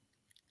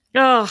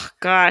 Oh,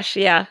 gosh.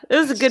 Yeah. It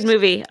was a good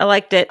movie. I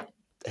liked it.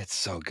 It's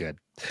so good.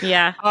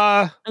 Yeah.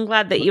 I'm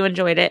glad that you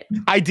enjoyed it.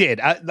 I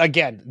did.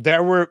 Again,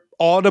 there were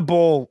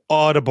audible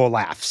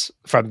laughs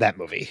from that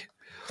movie.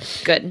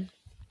 Good.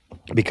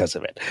 Because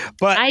of it.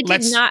 But I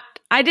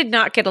did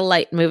not get a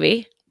light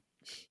movie.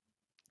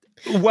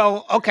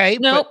 Well, okay.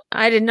 Nope.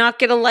 I did not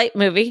get a light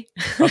movie.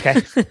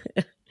 Okay.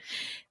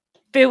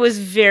 It was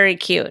very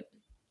cute.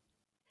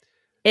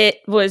 It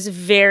was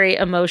very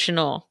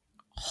emotional.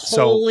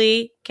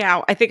 Holy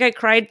cow. I think I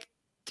cried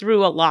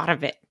through a lot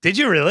of it. Did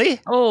you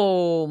really?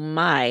 Oh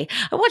my.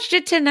 I watched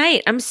it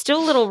tonight. I'm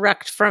still a little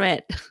wrecked from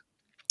it.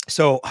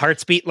 So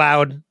Hearts Beat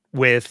Loud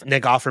with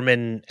Nick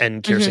Offerman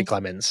and Kiersey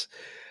Clemons.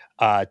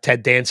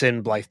 Ted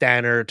Danson, Blythe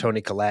Danner,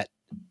 Toni Collette.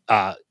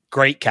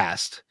 Great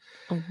cast.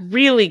 A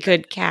really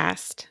good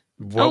cast.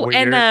 What were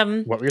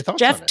your thoughts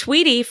Jeff on it?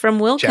 Tweedy from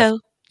Wilco.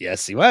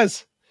 Yes, he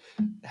was.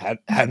 Had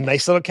a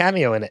nice little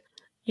cameo in it.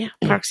 Yeah.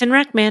 Parks and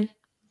Rec, man.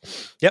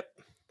 Yep.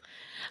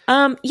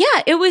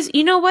 Yeah, it was,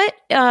 you know what?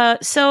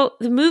 So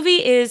the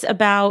movie is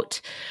about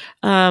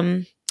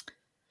a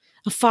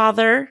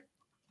father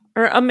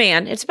or a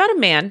man. It's about a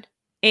man,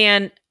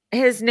 and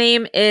his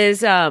name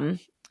is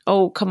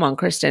oh, come on,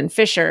 Kristen.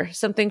 Fisher.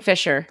 Something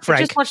Fisher. Frank.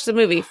 I just watched the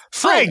movie.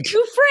 Frank. Oh,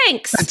 2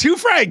 Franks. 2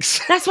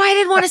 Franks. That's why I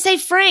didn't want to say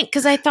Frank,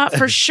 because I thought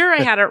for sure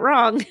I had it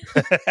wrong.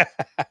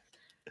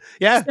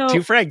 Yeah,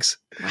 2 Franks.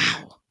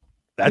 Wow.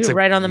 That's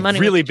right on the money.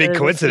 Really big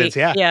coincidence,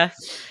 yeah. Yeah.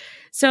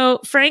 So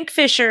Frank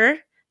Fisher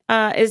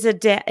is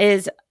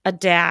a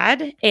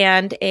dad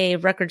and a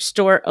record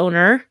store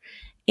owner,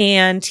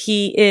 and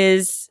he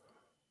is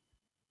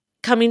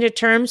coming to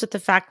terms with the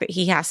fact that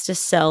he has to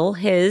sell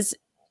his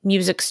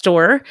music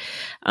store.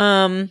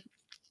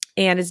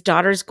 And his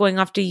daughter's going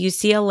off to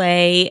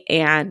UCLA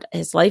and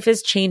his life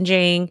is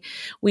changing.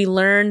 We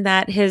learn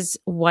that his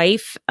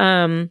wife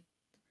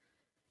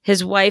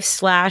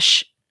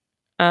slash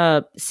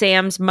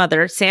Sam's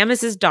mother. Sam is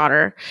his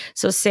daughter.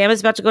 So Sam is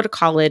about to go to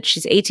college.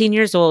 She's 18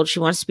 years old. She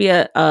wants to be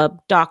a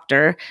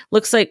doctor.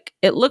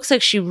 It looks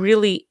like she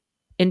really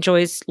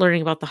enjoys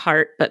learning about the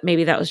heart, but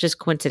maybe that was just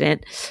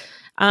coincident.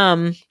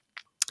 And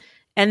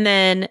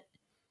then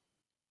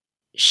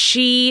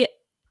she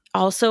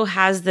also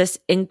has this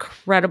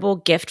incredible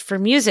gift for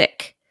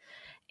music.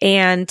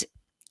 And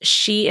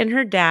she and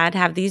her dad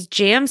have these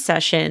jam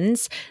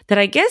sessions that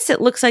I guess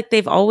it looks like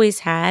they've always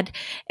had.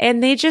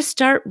 And they just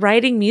start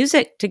writing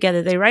music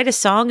together. They write a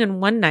song in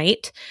one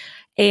night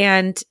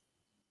and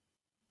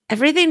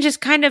everything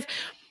just kind of,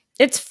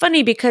 it's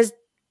funny because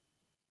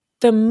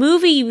the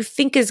movie you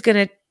think is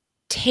going to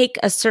take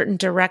a certain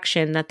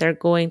direction, that they're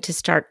going to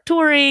start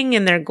touring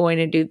and they're going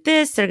to do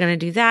this, they're going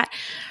to do that.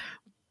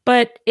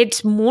 But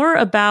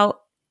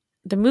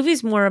the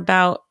movie's more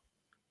about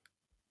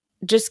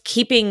just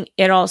keeping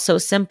it all so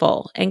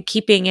simple and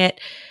keeping it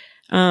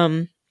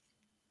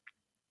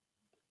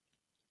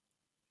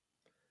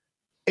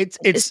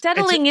it's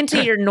settling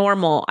into your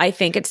normal. I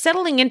think it's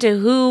settling into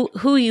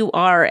who you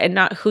are and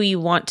not who you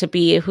want to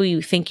be, who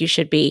you think you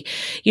should be.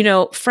 You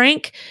know,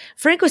 Frank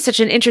was such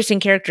an interesting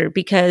character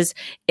because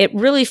it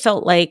really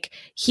felt like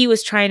he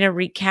was trying to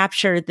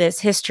recapture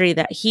this history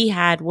that he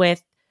had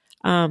with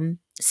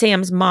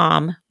Sam's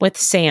mom, with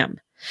Sam,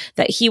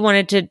 that he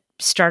wanted to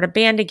start a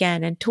band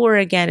again and tour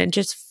again and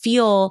just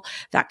feel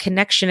that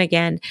connection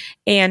again.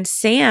 And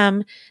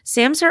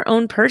Sam's her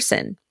own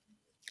person.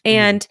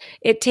 And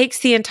it takes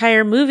the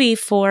entire movie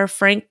for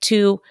Frank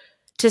to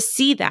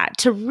see that,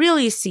 to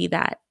really see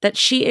that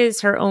she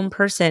is her own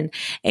person.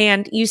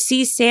 And you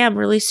see Sam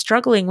really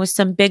struggling with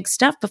some big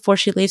stuff before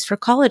she leaves for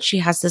college. She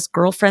has this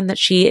girlfriend that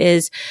she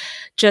is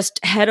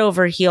just head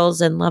over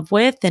heels in love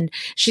with. And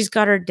she's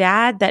got her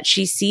dad that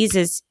she sees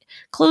as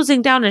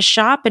closing down his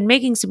shop and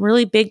making some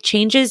really big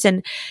changes.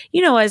 And,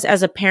 you know, as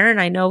a parent,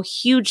 I know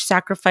huge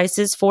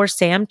sacrifices for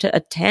Sam to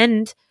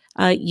attend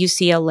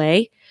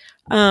UCLA.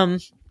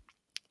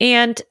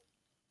 And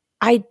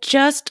I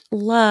just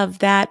love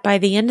that by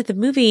the end of the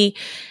movie,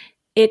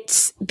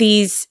 it's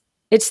this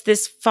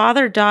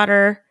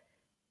father-daughter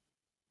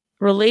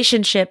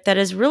relationship that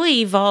has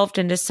really evolved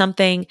into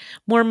something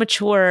more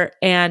mature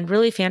and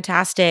really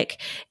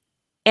fantastic.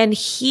 And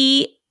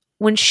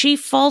when she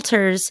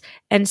falters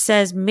and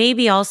says,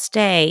 maybe I'll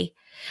stay,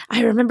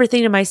 I remember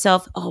thinking to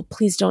myself, oh,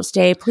 please don't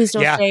stay. Please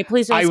don't stay.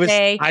 Please don't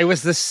stay. I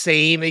was the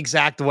same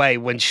exact way.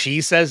 When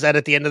she says that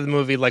at the end of the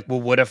movie, like, well,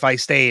 what if I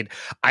stayed?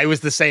 I was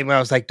the same way. I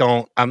was like,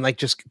 I'm like,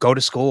 just go to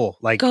school.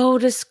 Like, go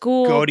to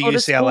school. Go to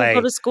UCLA.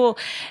 Go to school.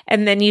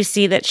 And then you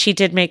see that she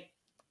did make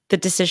the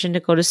decision to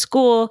go to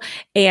school,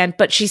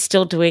 but she's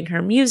still doing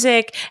her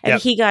music,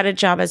 and he got a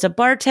job as a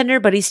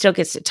bartender, but he still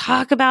gets to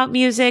talk about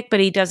music,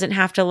 but he doesn't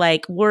have to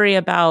like worry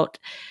about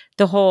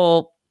the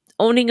whole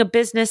owning a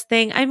business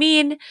thing. I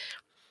mean,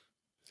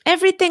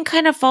 everything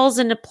kind of falls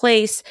into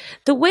place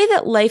the way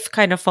that life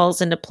kind of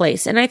falls into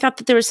place. And I thought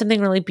that there was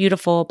something really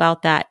beautiful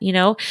about that. You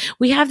know,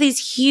 we have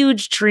these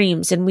huge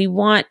dreams and we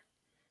want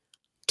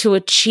to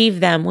achieve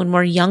them when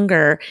we're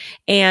younger,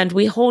 and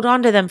we hold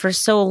on to them for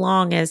so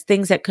long as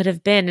things that could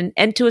have been.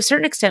 And to a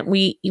certain extent,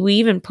 we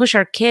even push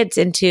our kids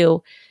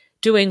into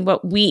doing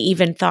what we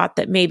even thought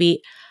that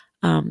maybe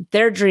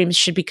their dreams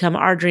should become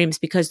our dreams,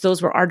 because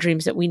those were our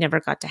dreams that we never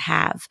got to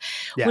have.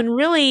 Yeah. When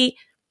really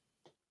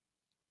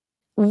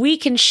we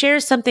can share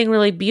something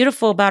really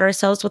beautiful about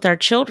ourselves with our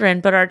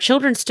children, but our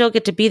children still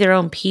get to be their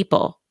own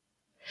people.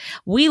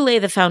 We lay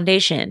the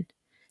foundation.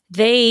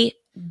 They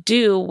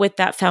do with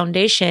that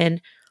foundation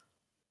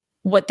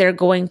what they're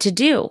going to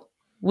do.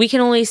 We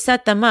can only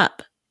set them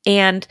up.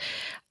 And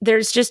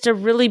there's just a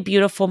really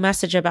beautiful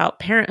message about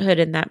parenthood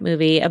in that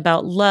movie,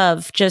 about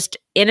love, just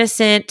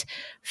innocent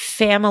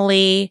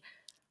family,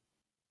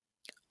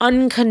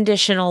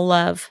 unconditional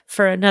love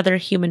for another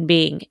human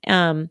being.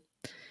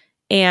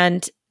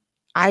 And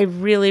I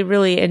really,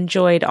 really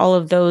enjoyed all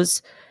of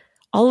those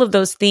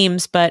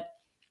themes. But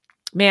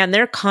man,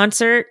 their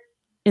concert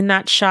in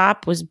that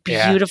shop was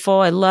beautiful.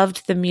 Yeah. I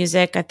loved the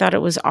music. I thought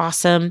it was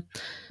awesome.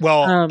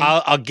 Well,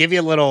 I'll give you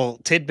a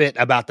little tidbit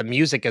about the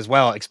music as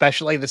well,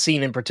 especially the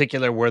scene in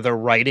particular where they're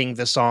writing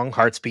the song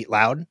Hearts Beat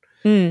Loud,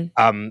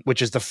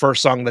 which is the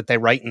first song that they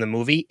write in the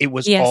movie. It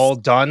was all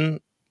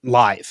done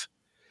live.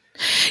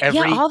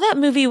 All that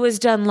movie was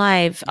done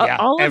live.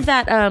 All of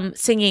that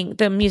singing,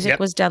 the music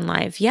was done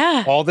live.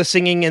 Yeah. All the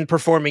singing and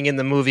performing in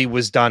the movie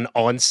was done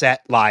on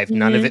set live. Mm-hmm.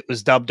 None of it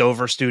was dubbed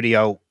over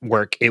studio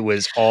work. It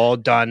was all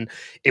done.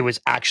 It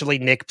was actually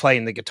Nick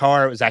playing the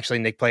guitar. It was actually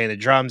Nick playing the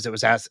drums. It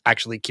was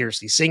actually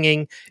Kirsty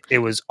singing. It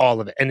was all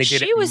of it. And they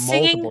did it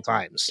multiple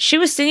times. She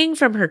was singing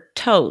from her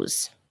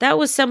toes. That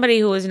was somebody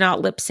who was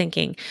not lip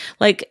syncing.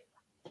 Like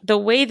the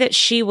way that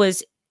she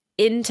was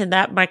into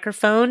that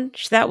microphone,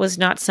 that was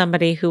not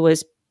somebody who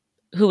was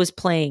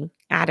playing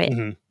at it.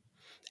 Mm-hmm.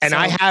 And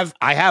I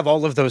have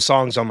all of those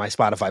songs on my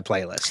Spotify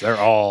playlist. They're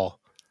all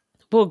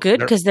good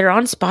because they're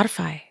on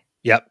Spotify.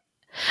 Yep.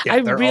 I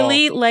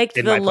really liked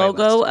the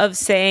logo of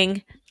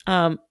saying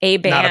a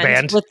band, not a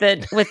band, with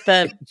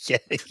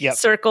the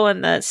circle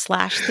and the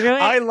slash through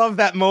it. I love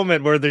that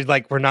moment where they're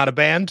like, "We're not a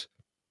band."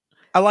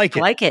 I like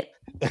it.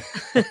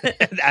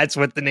 That's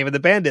what the name of the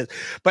band is.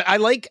 But I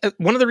like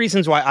one of the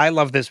reasons why I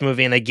love this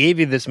movie, and I gave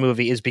you this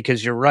movie, is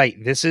because you're right.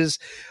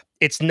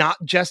 It's not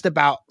just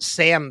about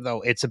Sam,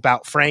 though. It's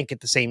about Frank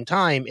at the same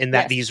time, in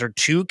that these are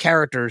two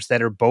characters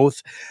that are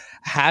both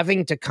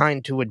having to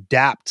kind of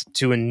adapt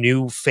to a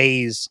new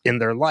phase in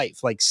their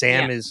life. Like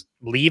Sam is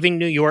leaving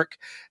New York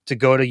to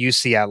go to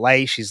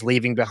UCLA. She's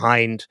leaving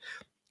behind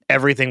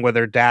everything with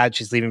her dad.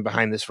 She's leaving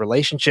behind this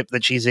relationship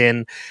that she's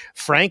in.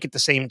 Frank, at the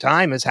same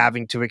time, is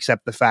having to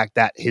accept the fact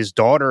that his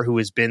daughter, who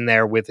has been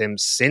there with him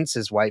since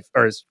his wife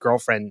or his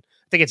girlfriend,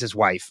 I think it's his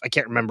wife. I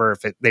can't remember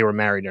if they were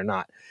married or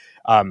not.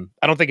 I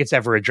don't think it's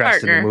ever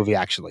addressed in the movie,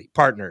 actually.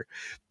 Partner.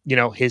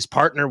 His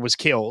partner was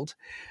killed.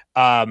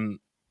 And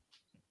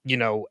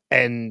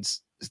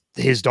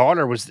his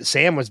daughter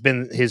Sam was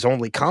been his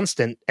only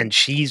constant, and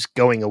she's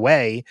going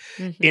away.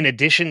 Mm-hmm. In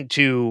addition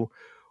to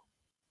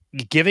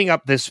giving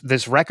up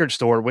this record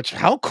store, which,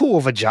 how cool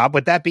of a job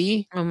would that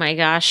be? Oh my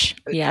gosh.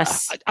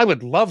 Yes. I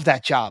would love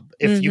that job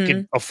if you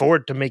could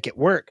afford to make it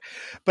work.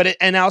 But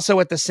and also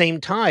at the same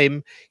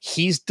time,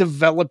 he's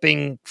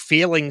developing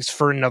feelings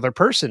for another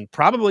person,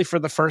 probably for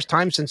the first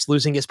time since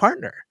losing his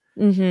partner.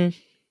 Mm-hmm.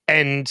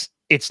 And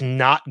it's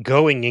not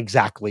going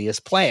exactly as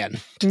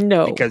planned.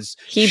 No, because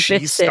he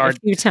bits it a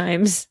few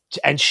times.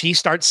 And she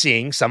starts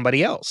seeing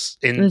somebody else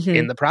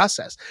in the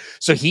process.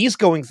 So he's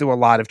going through a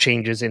lot of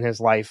changes in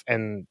his life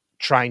and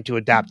trying to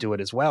adapt to it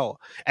as well.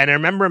 And I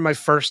remember my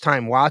first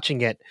time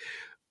watching it,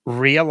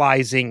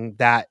 realizing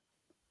that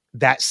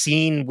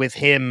scene with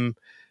him,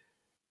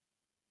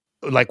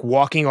 like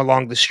walking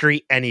along the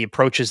street, and he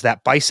approaches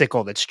that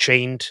bicycle that's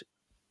chained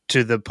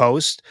to the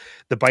post,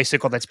 the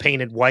bicycle that's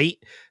painted white.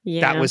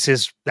 Yeah. That was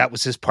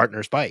his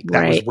partner's bike.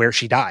 That was where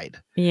she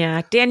died.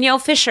 Yeah. Danielle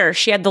Fisher.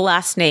 She had the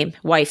last name.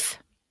 Wife.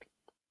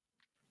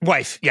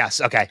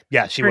 Yes. Okay.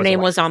 Yeah. Her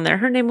name was on there.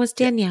 Her name was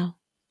Danielle.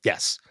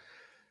 Yes.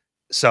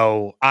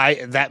 So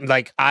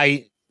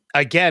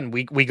again,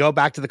 we go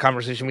back to the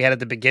conversation we had at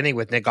the beginning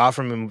with Nick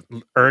Offerman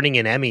earning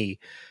an Emmy.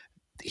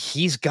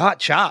 He's got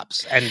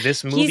chops, and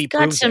this movie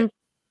proves it.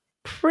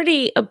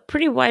 A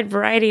pretty wide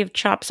variety of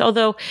chops,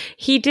 although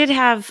he did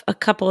have a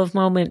couple of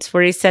moments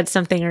where he said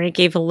something or he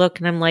gave a look,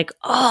 and I'm like,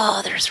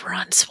 oh, there's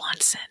Ron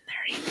Swanson.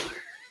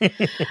 There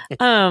you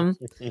are.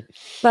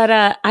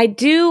 But I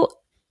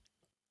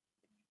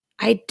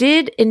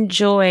did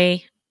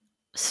enjoy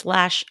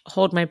 /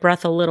 hold my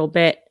breath a little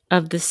bit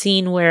of the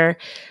scene where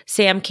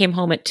Sam came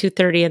home at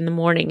 2:30 in the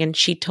morning and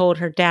she told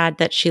her dad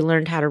that she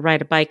learned how to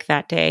ride a bike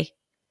that day.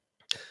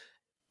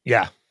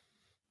 Yeah.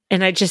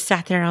 And I just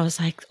sat there. I was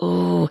like,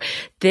 oh,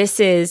 this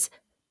is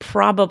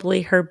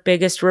probably her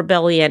biggest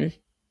rebellion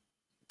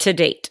to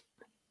date.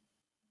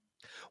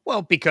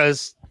 Well,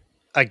 because,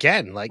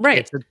 again,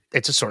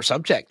 it's a sore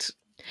subject.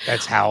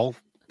 That's how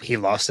he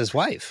lost his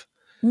wife.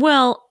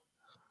 Well,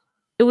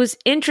 it was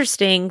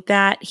interesting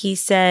that he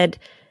said,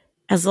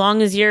 as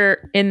long as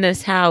you're in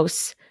this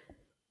house,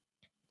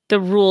 the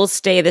rules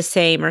stay the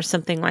same or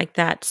something like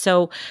that.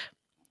 So,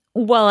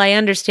 well, I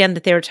understand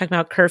that they were talking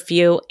about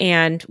curfew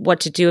and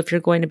what to do if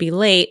you're going to be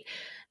late.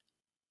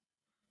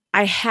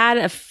 I had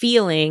a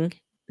feeling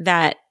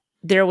that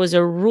there was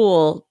a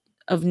rule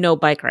of no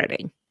bike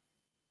riding.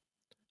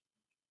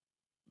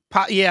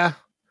 Yeah.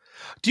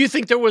 Do you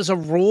think there was a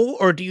rule,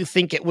 or do you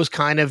think it was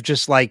kind of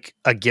just like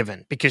a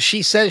given? Because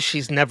she says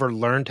she's never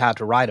learned how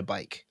to ride a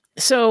bike.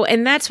 So,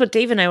 and that's what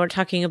Dave and I were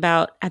talking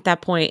about at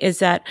that point, is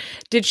that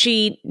did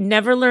she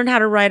never learn how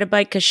to ride a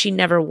bike because she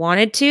never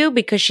wanted to,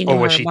 because she knew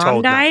her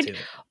mom died?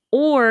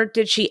 Or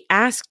did she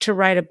ask to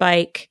ride a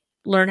bike,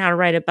 learn how to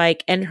ride a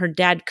bike, and her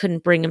dad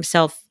couldn't bring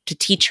himself to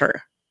teach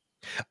her?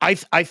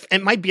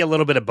 It might be a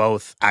little bit of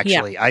both,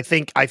 actually. Yeah. I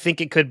think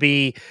it could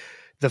be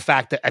the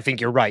fact that, I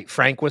think you're right.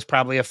 Frank was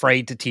probably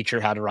afraid to teach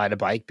her how to ride a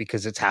bike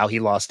because it's how he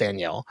lost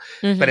Danielle.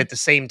 Mm-hmm. But at the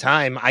same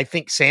time, I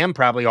think Sam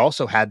probably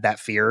also had that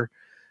fear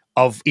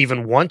of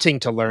even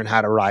wanting to learn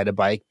how to ride a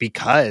bike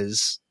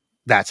because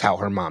that's how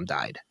her mom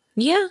died.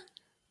 Yeah.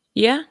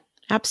 Yeah,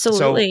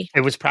 absolutely. So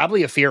it was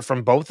probably a fear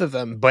from both of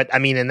them. But I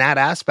mean, in that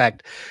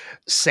aspect,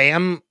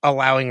 Sam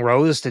allowing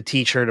Rose to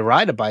teach her to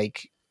ride a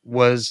bike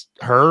was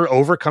her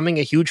overcoming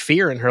a huge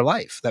fear in her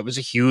life. That was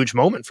a huge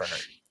moment for her.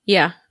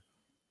 Yeah.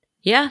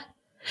 Yeah.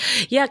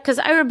 Yeah. Cause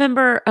I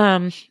remember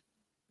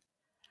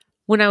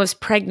when I was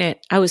pregnant,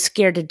 I was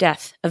scared to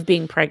death of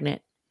being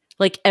pregnant.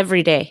 Like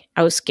every day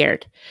I was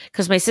scared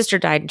because my sister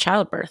died in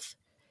childbirth.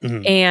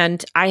 Mm-hmm.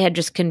 And I had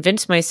just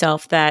convinced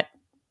myself that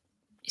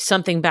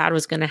something bad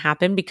was going to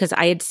happen because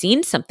I had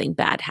seen something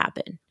bad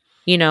happen,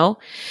 you know?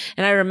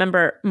 And I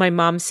remember my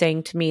mom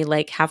saying to me,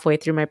 like halfway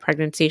through my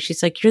pregnancy,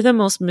 she's like, you're the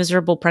most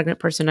miserable pregnant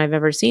person I've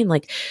ever seen.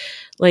 Like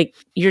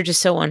you're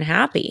just so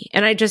unhappy.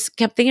 And I just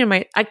kept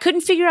thinking I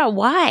couldn't figure out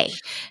why.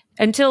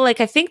 until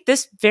like I think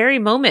this very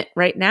moment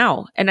right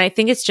now. And I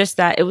think it's just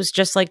that it was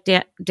just like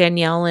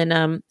Danielle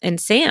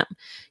and Sam.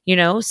 You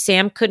know,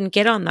 Sam couldn't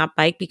get on that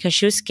bike because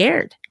she was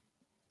scared.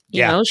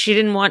 You know, she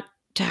didn't want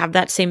to have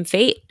that same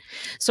fate.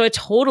 So I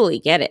totally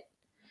get it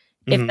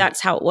if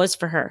that's how it was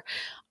for her.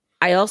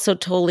 I also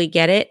totally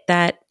get it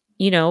that,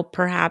 you know,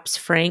 perhaps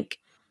Frank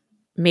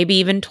maybe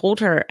even told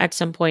her at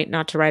some point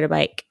not to ride a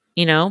bike.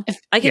 You know,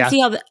 I can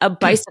see how a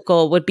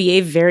bicycle would be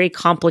a very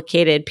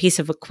complicated piece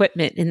of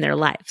equipment in their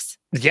lives.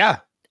 Yeah,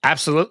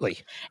 absolutely.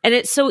 And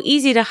it's so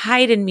easy to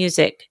hide in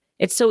music.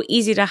 It's so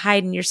easy to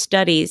hide in your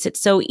studies.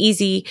 It's so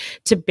easy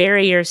to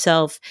bury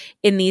yourself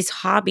in these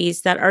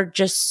hobbies that are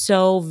just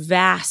so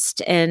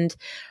vast and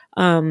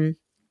so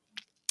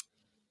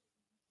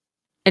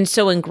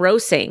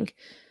engrossing.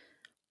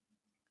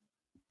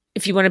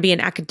 If you want to be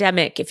an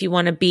academic, if you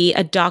want to be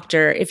a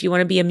doctor, if you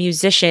want to be a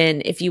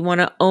musician, if you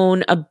want to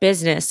own a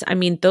business, I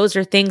mean, those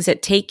are things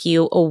that take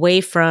you away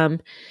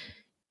from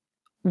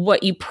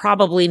what you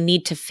probably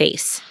need to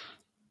face.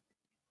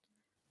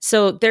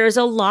 So there's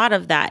a lot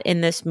of that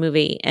in this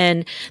movie,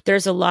 and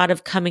there's a lot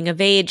of coming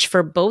of age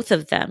for both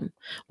of them,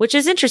 which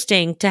is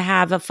interesting to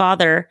have a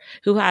father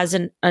who has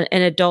an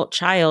adult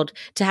child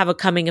to have a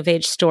coming of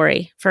age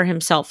story for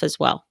himself as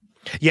well.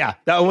 Yeah.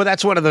 Well,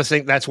 that's one of those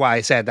things. That's why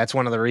I said that's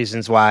one of the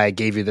reasons why I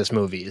gave you this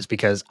movie, is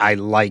because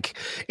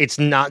it's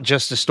not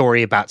just a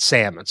story about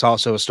Sam. It's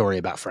also a story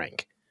about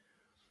Frank.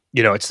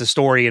 You know, it's the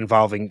story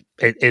involving,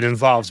 it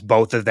involves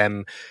both of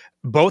them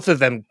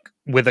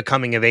with a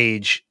coming of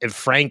age, and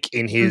Frank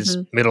in his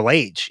middle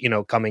age, you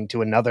know, coming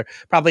to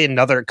probably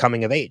another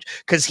coming of age.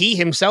 Because he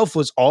himself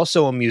was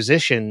also a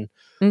musician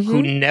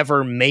who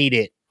never made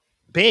it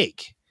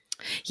big.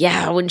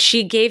 Yeah. When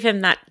she gave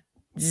him that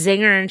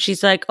zinger and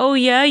she's like, "Oh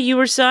yeah, you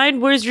were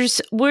signed. Where's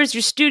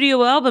your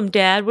studio album,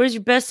 Dad? Where's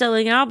your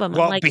best-selling album?"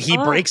 Well, but he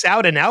breaks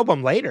out an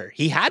album later.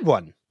 He had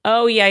one.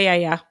 Oh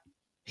yeah.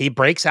 He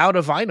breaks out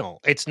a vinyl.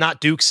 It's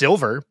not Duke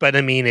Silver, but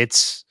I mean,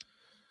 it's,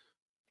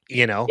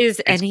 you know, is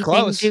anything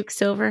close. Duke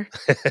Silver?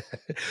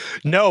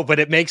 No, but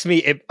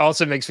it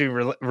also makes me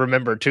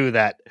remember too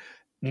that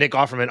Nick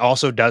Offerman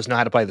also does know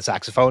how to play the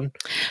saxophone.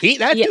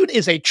 Dude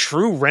is a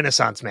true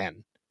Renaissance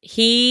man.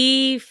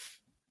 He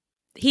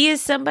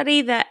is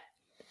somebody that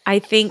I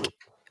think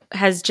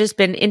has just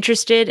been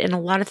interested in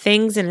a lot of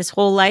things in his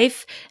whole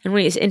life. And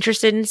when he's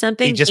interested in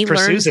something, he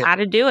learns how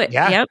to do it.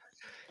 Yeah. Yep.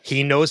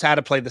 He knows how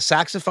to play the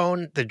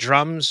saxophone, the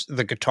drums,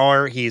 the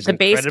guitar. The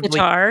bass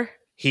guitar.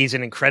 He's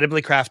an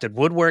incredibly crafted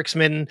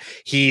woodworksman.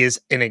 He is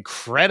an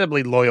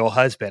incredibly loyal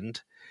husband.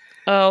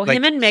 Oh,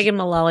 him and Megan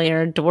Mullally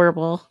are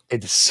adorable.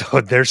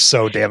 They're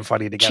so damn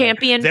funny together.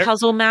 Champion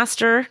puzzle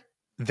master.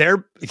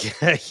 Their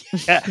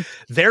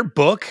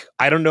book,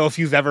 I don't know if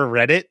you've ever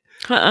read it.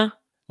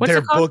 What's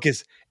it called? Book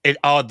is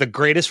The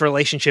Greatest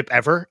Relationship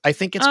Ever, I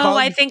think it's called. Oh,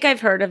 I think I've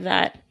heard of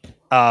that.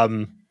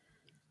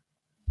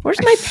 Where's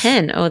my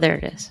pen? Oh, there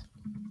it is.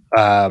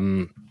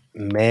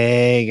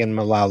 Megan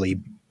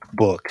Mullally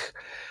book.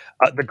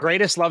 The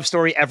Greatest Love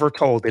Story Ever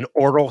Told in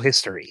Oral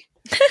History.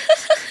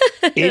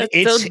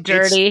 It's so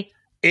dirty.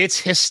 It's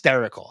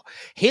hysterical.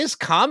 His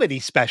comedy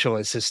special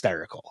is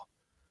hysterical.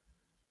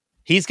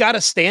 He's got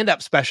a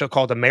stand-up special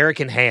called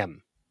American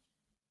Ham.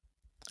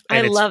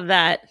 I love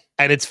that.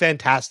 And it's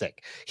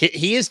fantastic.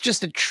 He is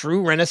just a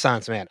true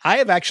Renaissance man. I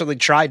have actually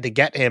tried to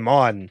get him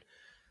on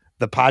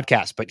the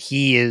podcast, but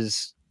he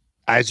is,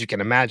 as you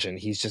can imagine,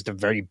 he's just a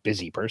very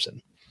busy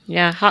person.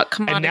 Yeah, hot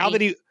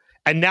commodity.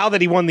 And now that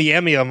he won the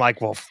Emmy, I'm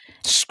like, well,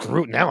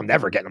 screw it. Now I'm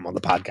never getting him on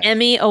the podcast.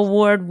 Emmy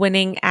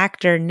award-winning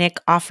actor Nick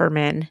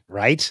Offerman.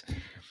 Right?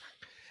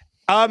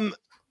 How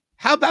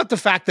about the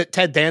fact that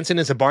Ted Danson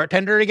is a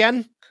bartender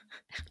again?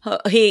 Oh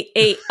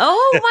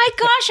my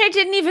gosh, I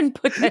didn't even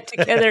put that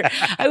together.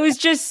 I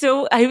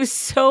was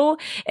so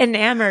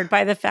enamored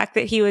by the fact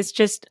that he was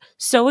just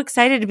so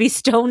excited to be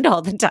stoned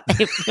all the time.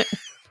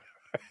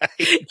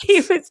 Right.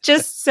 He was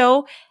just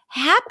so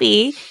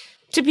happy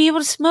to be able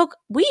to smoke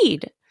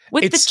weed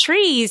with the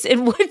trees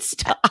in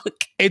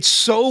Woodstock. It's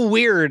so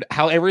weird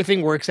how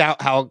everything works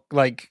out, how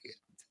like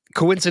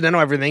coincidental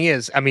everything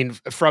is. I mean,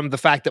 from the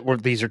fact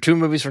that these are two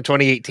movies from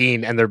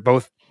 2018 and they're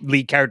both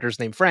lead characters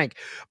named Frank,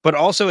 but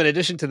also in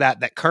addition to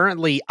that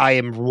currently I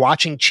am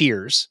watching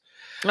Cheers.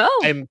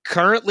 Oh. I'm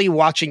currently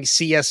watching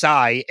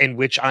CSI, in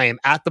which I am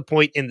at the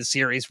point in the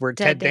series where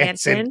Ted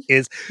Danson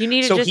is. You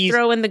need to just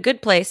throw in The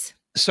Good Place.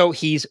 So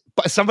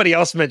somebody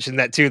else mentioned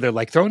that too. They're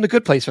like, throw in The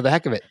Good Place for the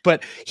heck of it.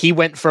 But he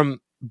went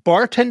from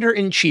bartender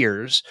in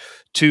Cheers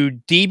to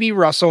DB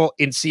Russell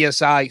in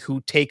CSI,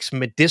 who takes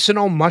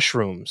medicinal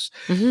mushrooms.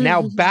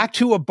 Now back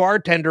to a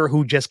bartender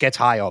who just gets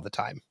high all the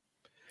time.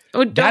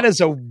 Oh, that is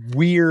a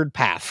weird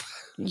path.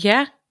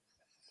 Yeah.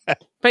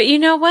 But you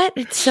know what?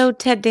 It's so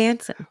Ted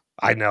Danson.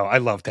 I know. I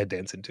love Ted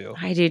Danson too.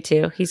 I do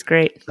too. He's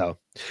great. So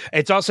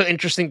it's also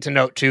interesting to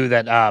note too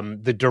that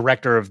the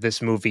director of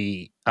this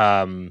movie,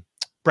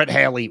 Brett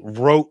Haley,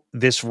 wrote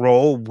this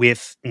role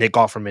with Nick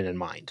Offerman in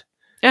mind.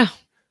 Yeah.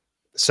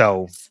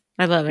 So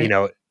I love it. You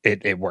know,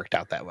 it worked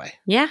out that way.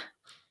 Yeah.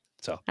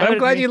 So but I'm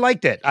glad you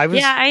liked it.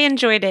 I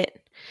enjoyed it.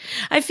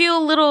 I feel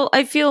a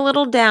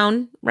little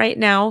down right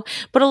now,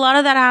 but a lot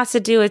of that has to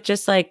do with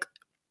just like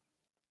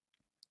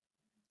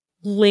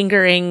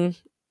lingering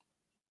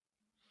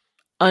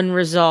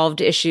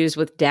unresolved issues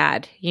with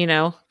dad, you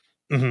know?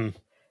 Mm-hmm.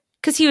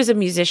 Cuz he was a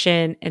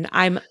musician and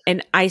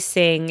I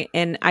sing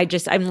and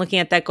I'm looking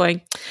at that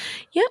going,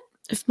 "Yep,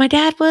 if my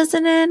dad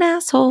wasn't an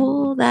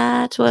asshole,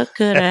 that's what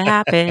could have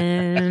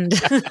happened."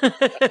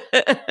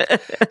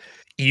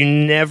 You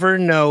never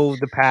know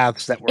the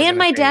paths that we're And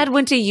my take. dad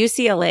went to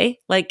UCLA,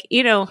 like,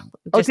 you know,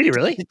 did he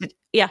really?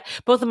 Yeah,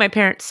 both of my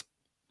parents.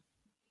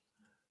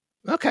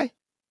 Okay.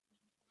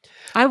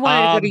 I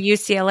wanted to go to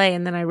UCLA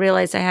and then I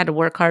realized I had to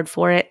work hard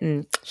for it.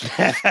 And,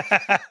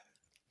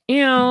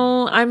 you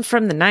know, I'm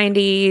from the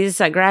 90s.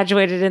 I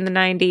graduated in the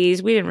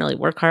 90s. We didn't really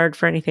work hard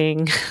for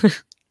anything.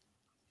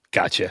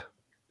 Gotcha.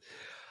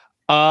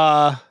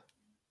 All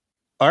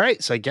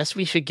right. So I guess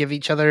we should give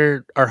each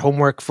other our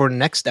homework for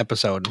next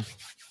episode.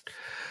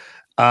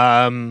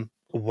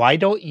 Why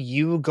don't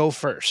you go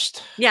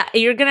first? Yeah,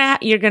 you're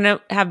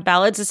gonna have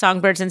Ballads of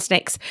Songbirds and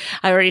Snakes.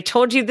 I already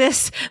told you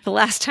this the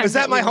last time. Is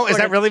that my home? Is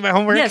that really my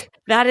homework? Yes,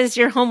 that is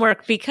your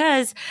homework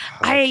because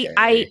okay.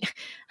 I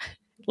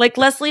like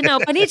Leslie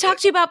Knope. I need to talk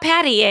to you about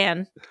Patty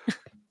Ann.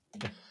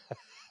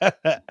 All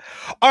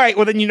right.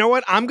 Well, then you know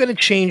what? I'm going to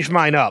change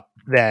mine up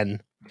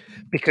then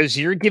because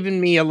you're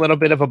giving me a little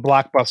bit of a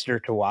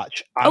blockbuster to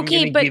watch. I'm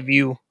going to give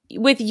you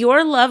with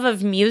your love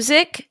of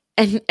music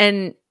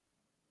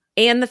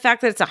and the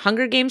fact that it's a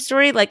Hunger Games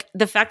story, like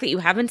the fact that you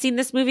haven't seen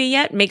this movie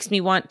yet makes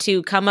me want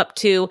to come up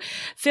to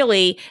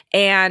Philly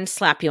and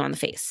slap you on the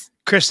face.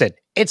 Kristen,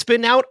 it's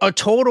been out a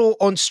total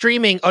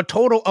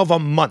of a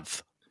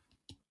month.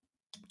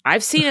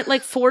 I've seen it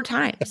like 4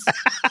 times.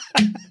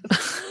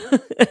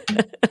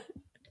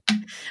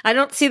 I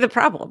don't see the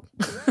problem.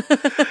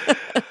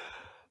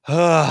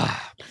 All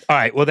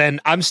right. Well, then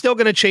I'm still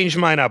going to change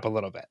mine up a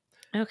little bit.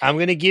 Okay. I'm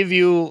going to give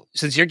you,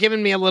 since you're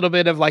giving me a little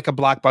bit of like a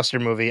blockbuster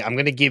movie, I'm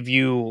going to give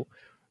you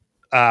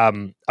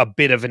a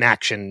bit of an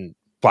action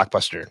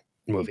blockbuster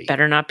movie.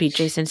 Better not be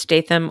Jason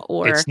Statham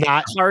or it's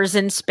not, Cars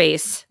in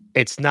Space.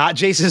 It's not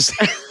Jason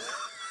Statham.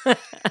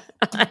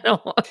 I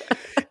don't.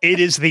 It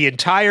is the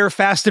entire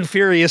Fast and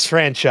Furious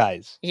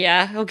franchise.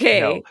 Yeah. Okay.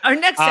 No. Our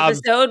next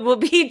episode will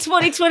be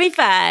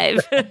 2025.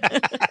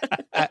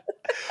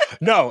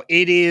 No,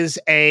 it is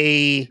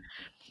a,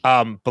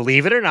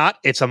 believe it or not,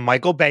 it's a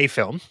Michael Bay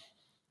film.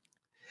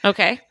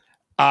 Okay.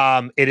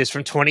 It is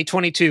from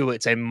 2022.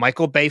 It's a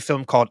Michael Bay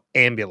film called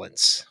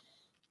Ambulance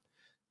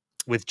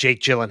with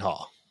Jake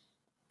Gyllenhaal.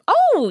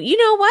 Oh, you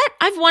know what?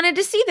 I've wanted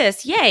to see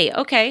this. Yay.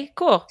 Okay,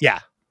 cool. Yeah.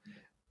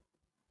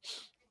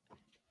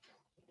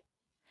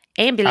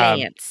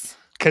 Ambulance.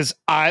 Because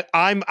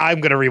I'm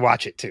going to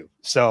rewatch it too.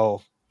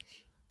 So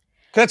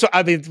that's what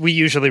I mean. We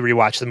usually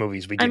rewatch the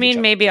movies.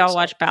 Maybe I'll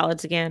watch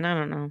Ballads again. I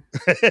don't know.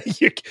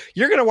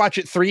 You're going to watch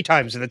it 3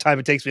 times in the time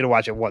it takes me to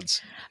watch it once.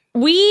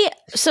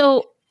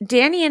 So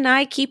Danny and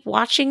I keep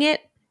watching it,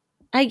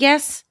 I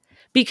guess,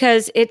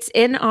 because it's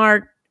in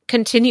our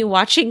continue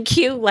watching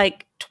queue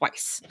like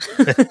twice.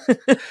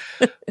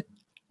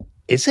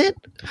 Is it?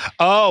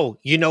 Oh,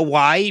 you know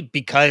why?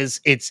 Because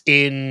it's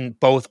in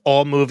both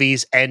all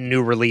movies and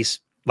new release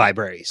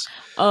libraries.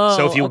 Oh,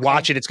 so if you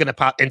watch it, it's going to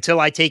pop until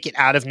I take it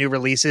out of new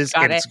releases,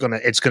 and it's going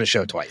to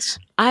show twice.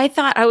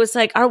 I was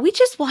like, are we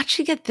just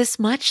watching it this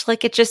much?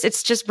 Like it's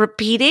just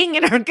repeating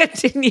in our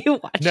continue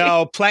watching.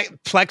 No,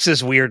 Plex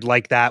is weird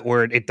like that,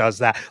 where it does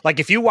that. Like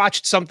if you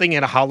watched something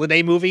in a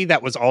holiday movie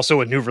that was also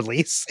a new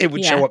release, it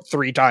would show up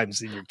 3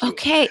 times in your queue.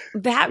 Okay,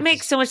 that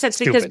makes so much sense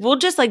because we'll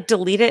just like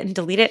delete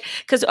it.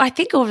 Because I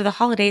think over the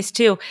holidays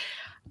too.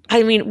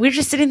 I mean, we're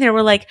just sitting there.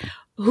 We're like,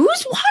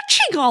 who's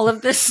watching all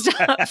of this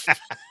stuff?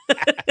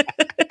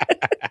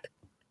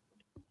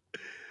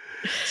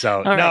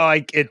 So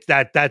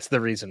that's the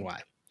reason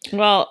why.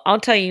 Well, I'll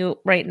tell you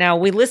right now,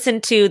 we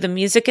listened to the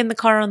music in the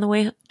car on the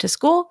way to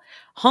school,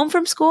 home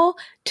from school,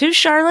 to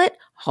Charlotte,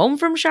 home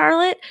from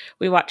Charlotte.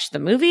 We watched the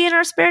movie in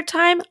our spare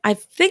time. I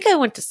think I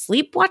went to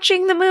sleep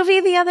watching the movie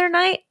the other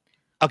night.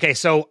 Okay,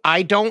 so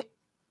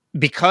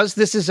because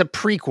this is a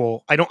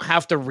prequel, I don't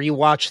have to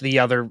rewatch the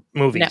other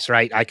movies,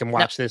 right? I can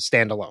watch this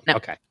standalone. No.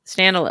 Okay.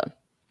 Standalone.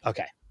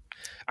 Okay.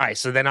 All right,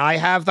 so then I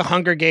have The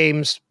Hunger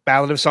Games,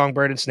 Ballad of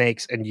Songbird and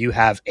Snakes, and you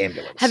have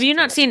Ambulance. Have you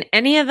not seen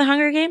any of The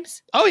Hunger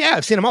Games? Oh, yeah,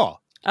 I've seen them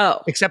all.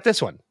 Oh. Except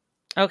this one.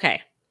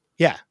 Okay.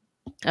 Yeah.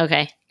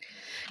 Okay.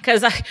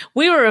 Because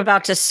we were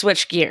about to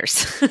switch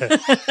gears.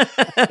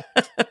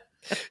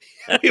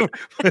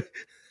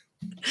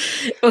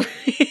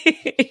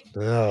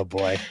 Oh,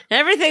 boy.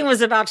 Everything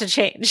was about to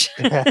change.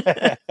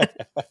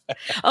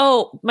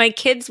 Oh, my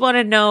kids want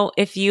to know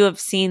if you have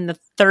seen the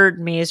 3rd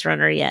Maze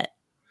Runner yet.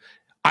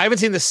 I haven't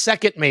seen the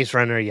 2nd Maze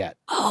Runner yet.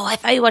 Oh, I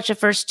thought you watched the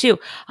first 2.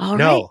 All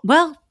right.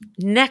 Well,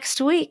 next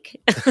week.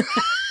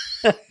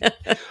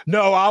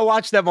 No, I'll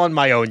watch them on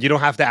my own. You don't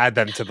have to add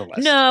them to the list.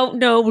 No,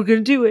 we're going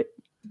to do it.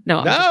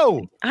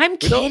 No. I'm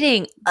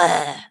kidding.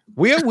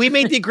 We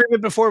made the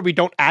agreement before we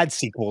don't add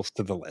sequels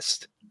to the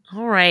list.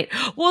 All right.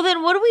 Well,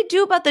 then what do we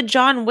do about the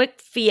John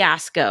Wick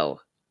fiasco?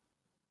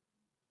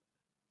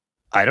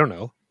 I don't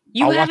know.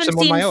 You I'll watch haven't them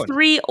on my seen own.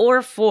 3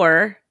 or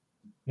 4.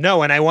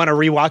 No, and I want to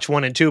rewatch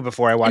 1 and 2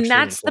 before I watch 3 and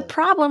 4. And that's the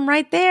problem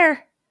right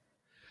there,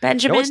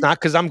 Benjamin. No, it's not,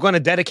 because I'm going to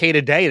dedicate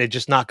a day to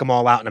just knock them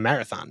all out in a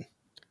marathon.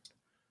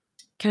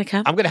 Can I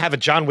come? I'm going to have a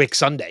John Wick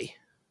Sunday.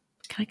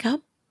 Can I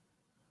come?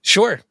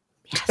 Sure.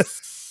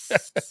 Yes.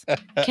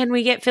 Can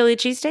we get Philly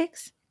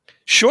cheesesteaks?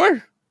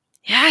 Sure.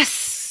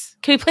 Yes.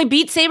 Can we play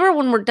Beat Saber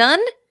when we're done?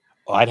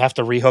 Well, I'd have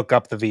to rehook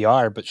up the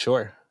VR, but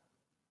sure.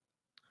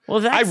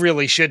 Well, I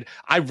really should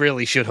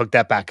hook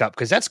that back up,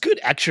 because that's good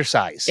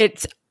exercise.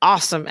 It's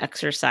awesome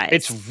exercise.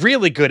 It's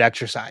really good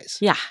exercise.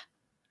 Yeah.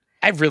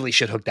 I really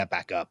should hook that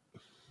back up.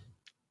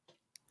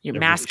 Your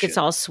mask gets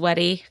all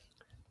sweaty.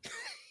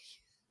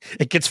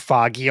 It gets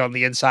foggy on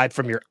the inside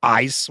from your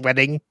eyes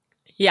sweating.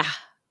 Yeah.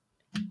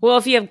 Well,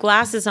 if you have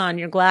glasses on,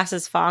 your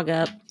glasses fog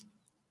up.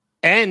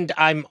 And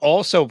I'm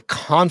also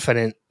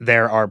confident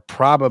there are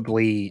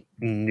probably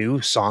new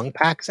song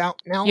packs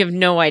out now. You have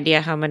no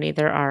idea how many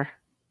there are.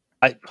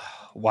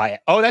 Why?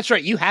 Oh, that's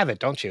right. You have it,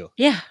 don't you?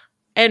 Yeah.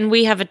 And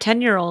we have a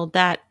 10-year-old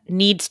that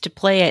needs to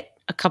play it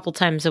a couple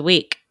times a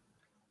week.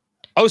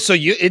 Oh, so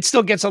it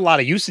still gets a lot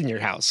of use in your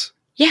house.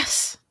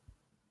 Yes.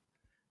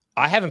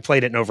 I haven't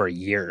played it in over a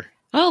year.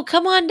 Oh,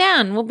 come on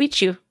down. We'll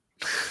beat you.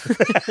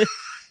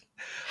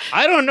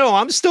 I don't know.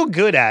 I'm still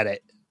good at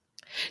it.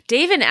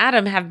 Dave and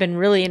Adam have been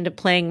really into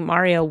playing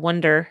Mario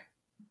Wonder.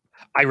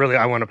 I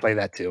want to play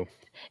that too.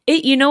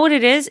 You know what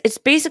it is? It's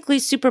basically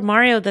Super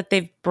Mario that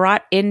they've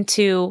brought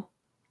into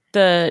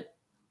the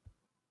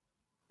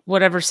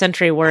whatever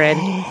century we're in.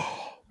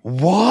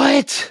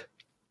 What?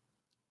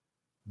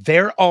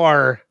 There's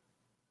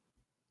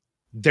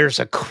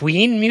a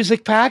Queen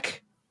music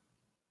pack?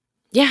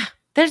 Yeah.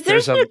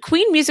 There's a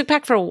Queen music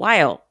pack for a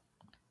while.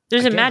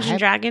 There's Imagine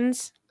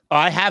Dragons. Oh,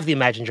 I have the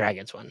Imagine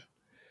Dragons one.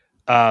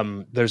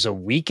 There's a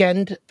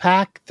Weekend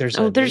pack. There's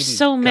so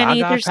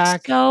many. There's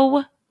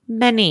so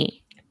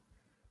many.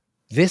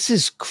 This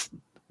is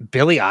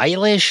Billie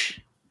Eilish.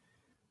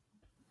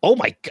 Oh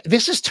my God.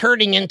 This is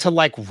turning into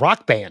like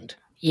Rock Band.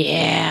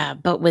 Yeah,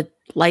 but with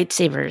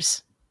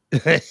lightsabers.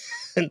 The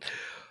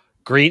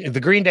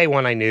Green Day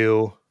one I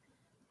knew.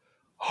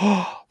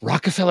 Oh,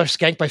 Rockefeller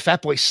Skank by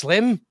Fatboy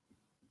Slim.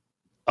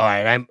 All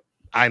right,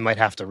 I might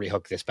have to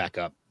rehook this back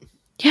up.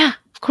 Yeah,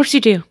 of course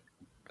you do.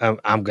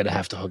 I'm going to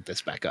have to hook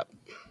this back up.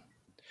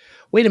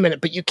 Wait a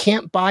minute, but you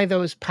can't buy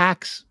those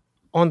packs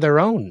on their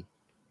own.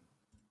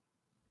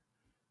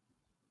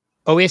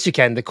 Oh, yes, you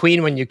can. The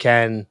Queen one you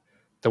can.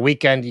 The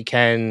Weekend you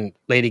can.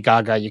 Lady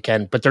Gaga you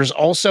can. But there's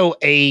also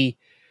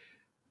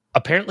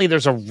apparently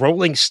there's a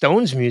Rolling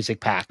Stones music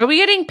pack. Are we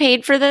getting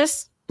paid for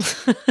this?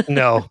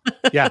 No.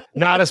 Yeah,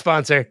 not a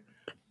sponsor.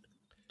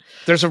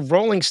 There's a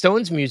Rolling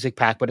Stones music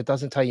pack, but it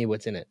doesn't tell you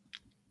what's in it.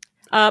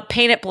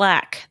 Paint It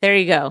Black. There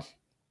you go.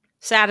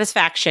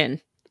 Satisfaction.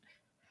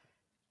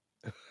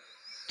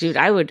 Dude,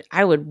 I would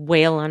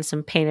wail on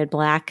some Painted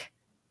Black.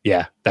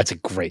 Yeah, that's a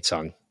great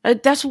song.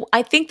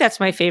 I think that's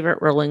my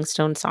favorite Rolling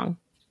Stone song.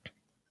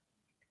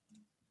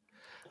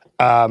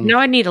 Now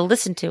I need to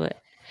listen to it.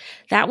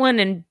 That one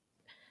and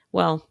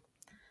well,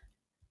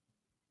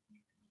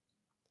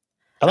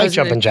 I like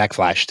Jumpin' Jack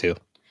Flash too.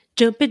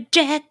 Jumpin'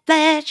 Jack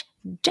Flash,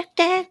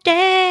 Jack.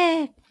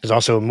 There's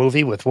also a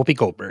movie with Whoopi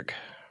Goldberg.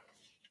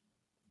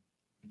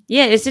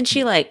 Yeah, isn't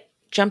she like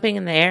jumping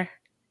in the air?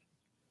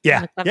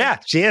 Yeah,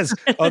 she is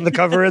on the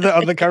cover of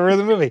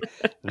the movie.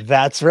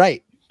 That's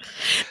right.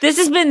 This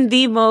has been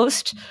the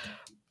most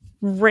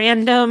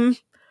random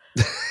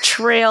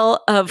trail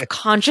of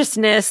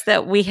consciousness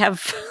that we've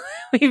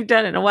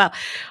done in a while.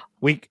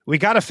 We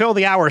got to fill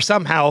the hour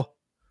somehow.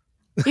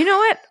 You know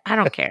what? I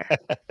don't care.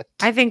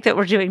 I think that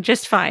we're doing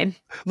just fine.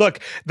 Look,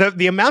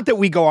 the amount that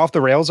we go off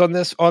the rails on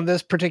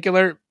this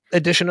particular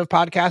edition of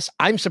podcast,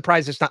 I'm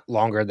surprised it's not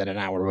longer than an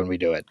hour when we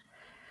do it.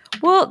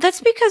 Well,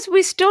 that's because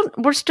we're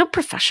still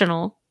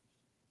professional.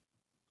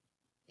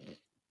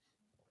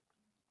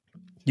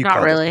 You not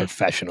call really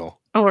professional.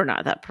 Oh, we're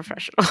not that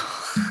professional.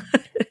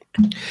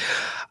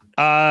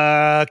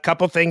 A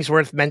couple things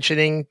worth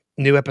mentioning.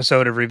 New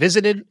episode of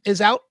Revisited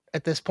is out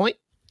at this point.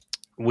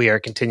 We are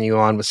continuing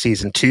on with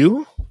season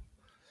 2.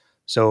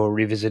 So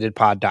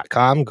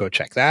revisitedpod.com. Go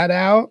check that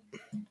out.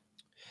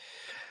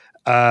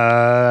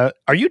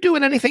 Are you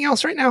doing anything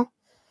else right now?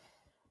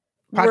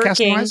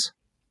 Podcasting wise?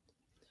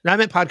 No, I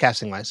meant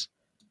podcasting wise.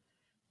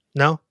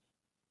 No?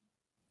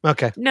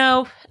 Okay.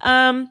 No.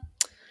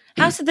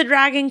 House of the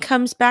Dragon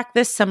comes back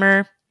this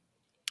summer.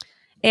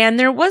 And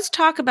there was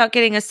talk about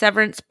getting a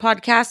Severance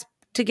podcast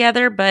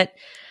together, but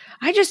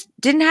I just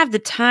didn't have the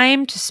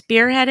time to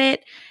spearhead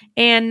it.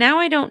 And now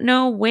I don't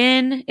know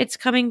when it's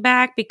coming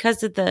back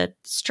because of the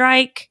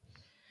strike.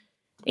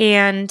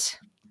 And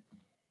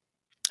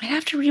I'd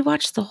have to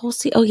rewatch the whole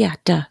season. Oh, yeah,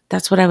 duh.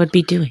 That's what I would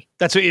be doing.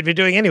 That's what you'd be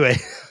doing anyway.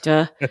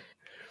 Duh.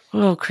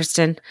 Oh,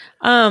 Kristen.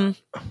 What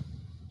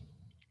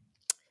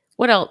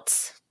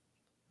else?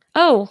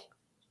 Oh,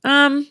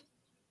 no,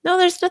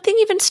 there's nothing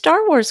even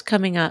Star Wars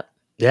coming up.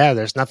 Yeah,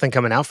 there's nothing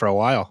coming out for a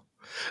while.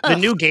 The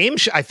new game,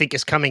 I think,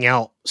 is coming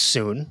out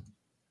soon.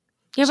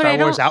 Yeah, but Star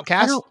Wars I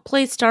Outcast? don't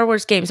play Star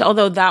Wars games,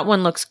 although that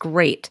one looks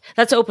great.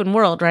 That's open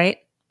world, right?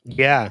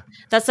 Yeah.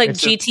 That's like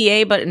It's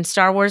GTA, but in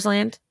Star Wars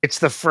land. It's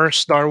the first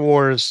Star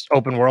Wars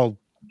open world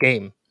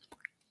game.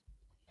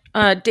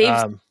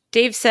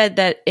 Dave said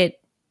that it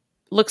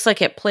looks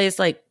like it plays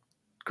like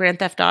Grand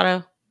Theft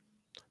Auto.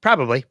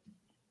 Probably.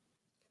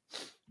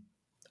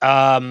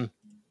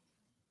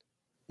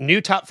 New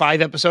top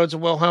 5 episodes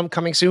of Wilhelm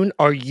coming soon.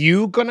 Are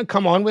you going to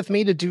come on with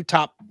me to do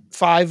top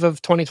 5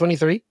 of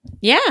 2023?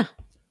 Yeah.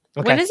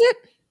 Okay. When is it?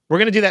 We're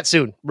going to do that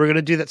soon. We're going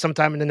to do that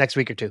sometime in the next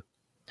week or two.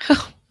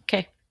 Oh,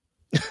 okay.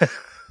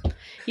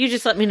 You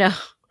just let me know.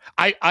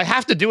 I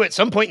have to do it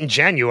some point in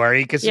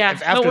January because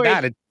after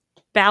that,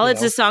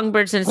 Ballads of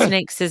Songbirds and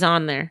Snakes is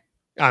on there.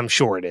 I'm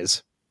sure it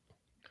is.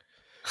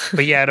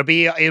 But yeah,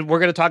 we're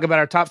going to talk about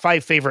our top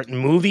 5 favorite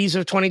movies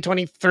of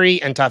 2023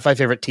 and top 5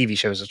 favorite TV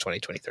shows of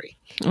 2023.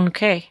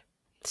 Okay.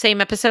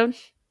 Same episode?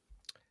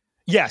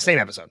 Yeah, same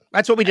episode.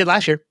 That's what we did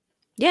last year.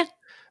 Yeah.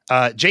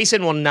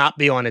 Jason will not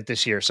be on it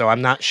this year, so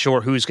I'm not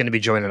sure who's going to be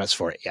joining us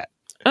for it yet.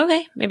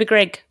 Okay. Maybe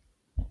Greg.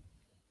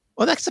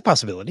 Well, that's a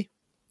possibility.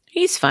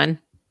 He's fun.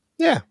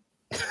 Yeah.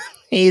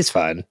 He's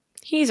fun.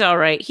 He's all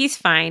right. He's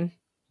fine.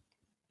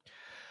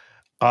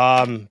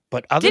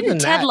 But other than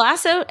that, Ted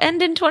Lasso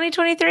end in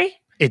 2023?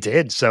 It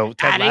did. So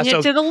Adding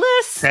it to the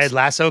list. Ted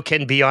Lasso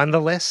can be on the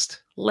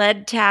list.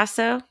 Led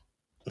Tasso.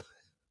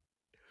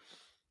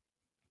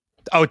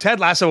 Oh, Ted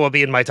Lasso will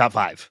be in my top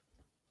 5.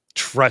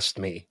 Trust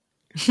me.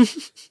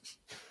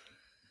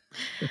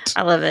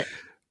 I love it.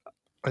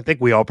 I think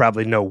we all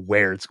probably know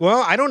where it's.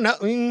 Well, I don't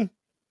know.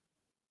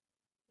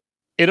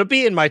 It'll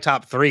be in my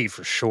top 3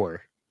 for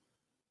sure.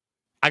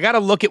 I got to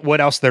look at what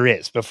else there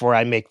is before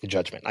I make the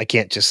judgment. I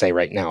can't just say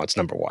right now it's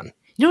number 1.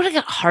 You know what I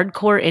got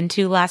hardcore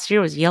into last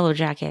year was Yellow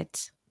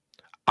Jackets.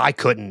 I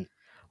couldn't. It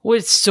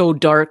was so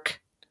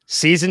dark.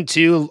 Season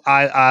 2,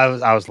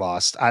 I was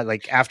lost.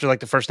 After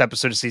the first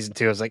episode of season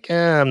 2, I was like,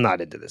 I'm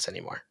not into this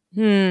anymore.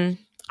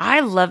 I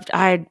loved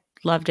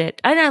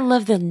it. And I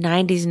love the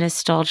 90s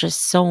nostalgia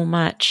so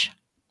much.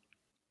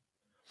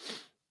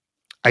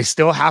 I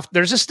still have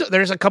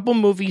there's a couple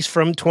movies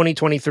from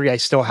 2023 I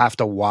still have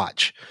to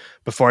watch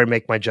before I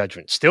make my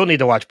judgment. Still need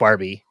to watch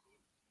Barbie.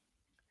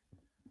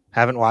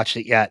 Haven't watched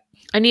it yet.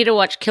 I need to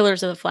watch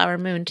Killers of the Flower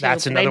Moon too.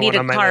 That's another one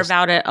on my list.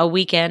 I need to carve out a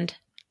weekend.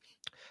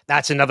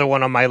 That's another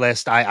one on my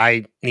list.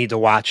 I need to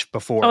watch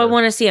before. Oh, I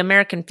want to see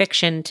American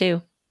Fiction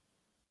too.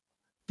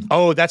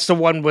 Oh, that's the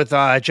one with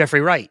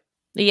Jeffrey Wright.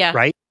 Yeah.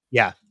 Right?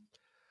 Yeah.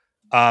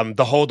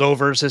 The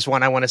Holdovers is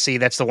one I want to see.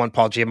 That's the one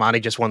Paul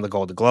Giamatti just won the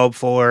Golden Globe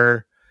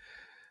for.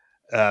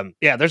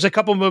 Yeah, there's a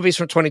couple movies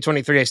from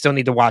 2023 I still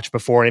need to watch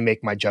before I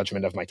make my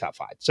judgment of my top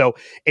 5. So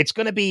it's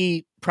going to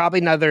be probably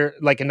another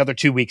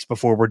 2 weeks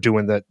before we're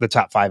doing the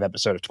top 5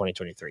 episode of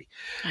 2023.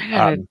 I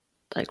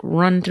gotta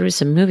run through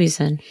some movies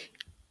then.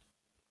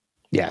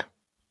 Yeah,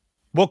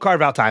 we'll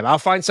carve out time. I'll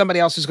find somebody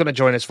else who's going to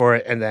join us for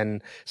it, and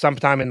then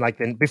sometime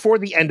before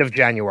the end of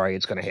January,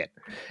 it's going to hit,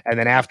 and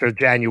then after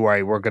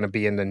January, we're going to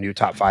be in the new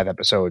top 5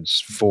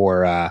 episodes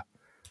for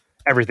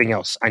everything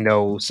else. I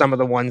know some of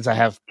the ones I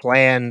have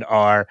planned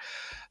are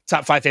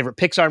top 5 favorite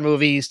Pixar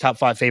movies, top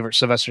 5 favorite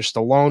Sylvester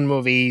Stallone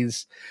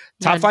movies,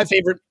 top 5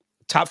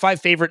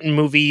 favorite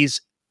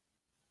movies.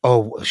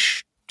 Oh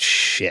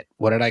shit!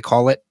 What did I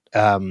call it?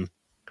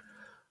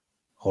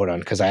 Hold on,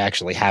 because I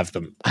actually have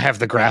them. I have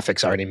the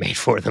graphics already made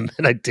for them,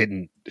 and I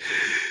didn't.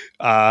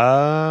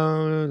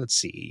 Let's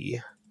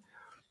see.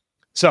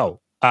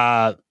 So,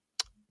 top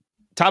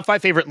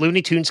 5 favorite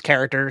Looney Tunes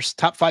characters,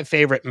 top 5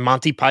 favorite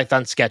Monty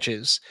Python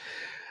sketches,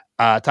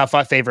 top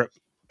 5 favorite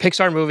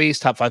Pixar movies,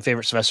 top 5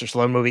 favorite Sylvester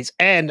Stallone movies,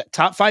 and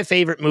top 5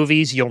 favorite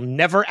movies you'll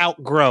never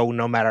outgrow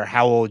no matter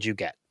how old you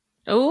get.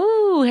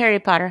 Ooh, Harry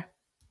Potter.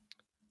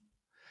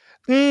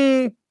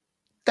 That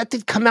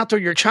did come out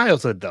through your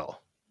childhood, though.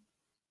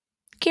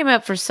 Came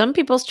out for some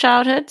people's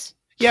childhoods.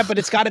 Yeah, but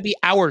it's got to be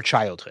our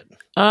childhood.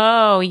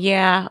 Oh,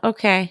 yeah.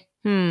 Okay.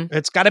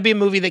 It's got to be a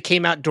movie that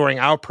came out during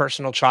our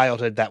personal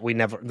childhood that we'll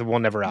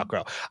never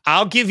outgrow.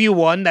 I'll give you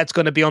one that's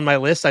going to be on my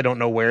list. I don't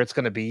know where it's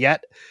going to be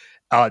yet,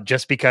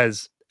 just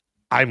because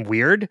I'm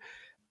weird.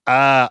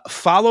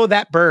 Follow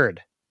That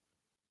Bird.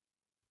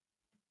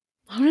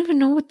 I don't even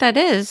know what that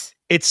is.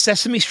 It's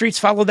Sesame Street's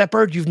Follow That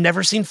Bird. You've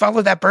never seen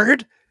Follow That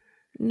Bird?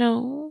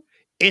 No.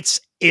 It's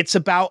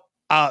about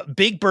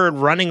Big Bird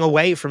running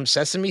away from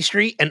Sesame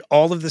Street and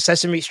all of the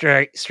Sesame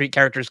Street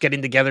characters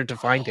getting together to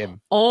find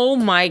him. Oh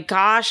my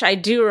gosh, I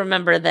do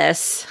remember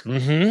this.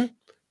 Mm-hmm.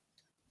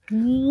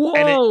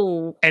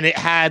 Whoa. And it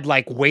had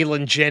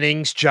Waylon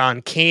Jennings,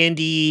 John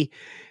Candy,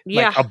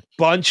 a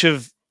bunch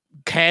of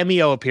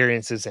cameo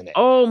appearances in it.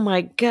 Oh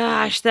my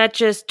gosh, that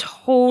just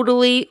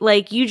totally,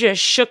 you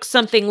just shook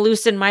something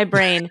loose in my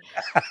brain.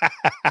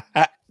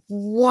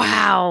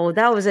 Wow,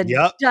 that was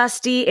a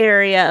dusty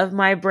area of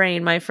my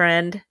brain, my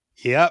friend.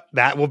 Yep,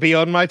 that will be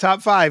on my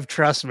top 5,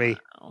 trust me.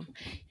 Wow.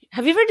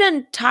 Have you ever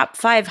done top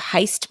 5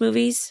 heist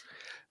movies?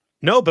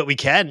 No, but we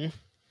can.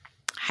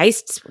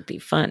 Heists would be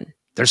fun.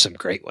 There's some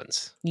great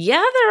ones.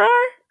 Yeah, there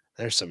are.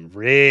 There's some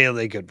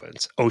really good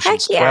ones.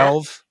 Ocean's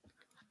 12.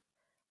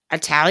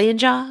 Italian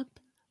Job?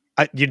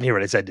 You didn't hear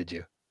what I said, did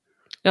you?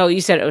 No,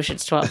 you said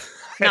Ocean's 12,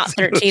 not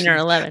 13 or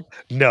 11.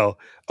 No,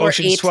 Or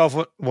Ocean's 8.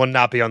 12 will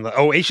not be on the.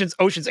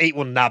 Ocean's 8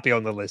 will not be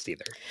on the list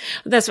either.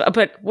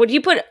 But would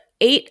you put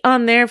 8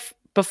 on there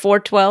before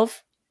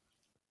 12?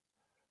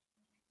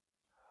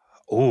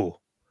 Oh,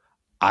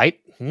 I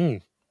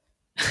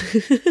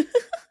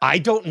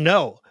don't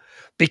know,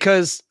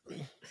 because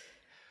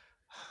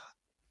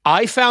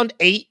I found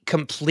 8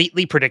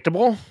 completely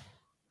predictable.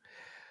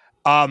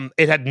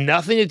 It had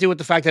nothing to do with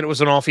the fact that it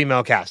was an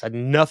all-female cast. It had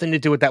nothing to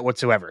do with that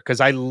whatsoever,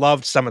 because I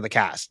loved some of the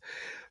cast.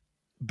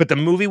 But the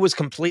movie was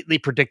completely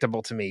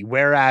predictable to me,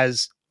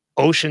 whereas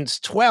Ocean's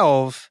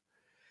 12,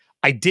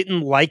 I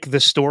didn't like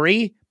the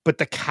story, but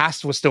the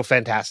cast was still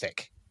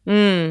fantastic.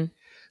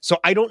 So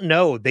I don't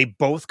know. They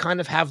both kind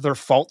of have their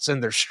faults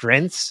and their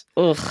strengths.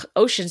 Ugh,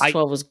 Ocean's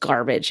 12 was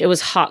garbage. It was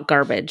hot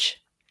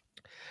garbage.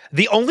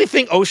 The only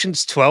thing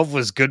Ocean's 12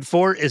 was good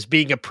for is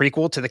being a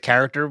prequel to the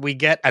character we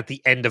get at the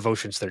end of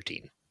Ocean's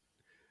 13.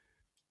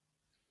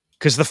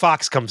 Because the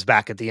Fox comes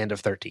back at the end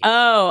of 13.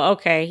 Oh,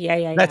 okay.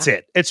 Yeah. That's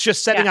it. It's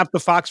just setting up the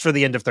Fox for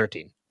the end of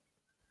 13.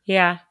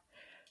 Yeah.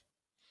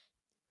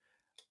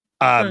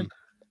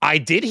 I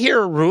did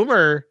hear a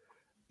rumor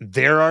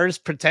there is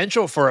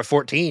potential for a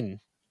 14.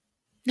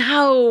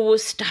 No,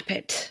 stop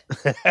it.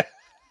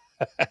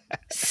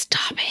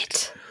 Stop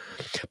it.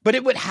 But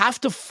it would have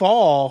to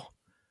fall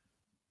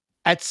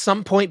at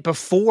some point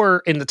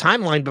before in the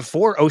timeline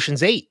before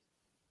Ocean's 8.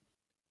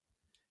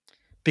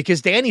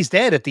 Because Danny's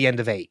dead at the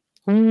end of 8.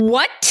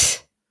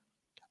 What?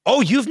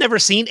 Oh, you've never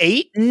seen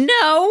 8?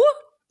 No.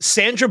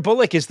 Sandra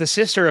Bullock is the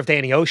sister of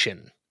Danny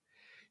Ocean.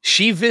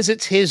 She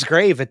visits his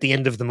grave at the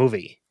end of the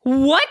movie.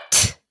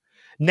 What?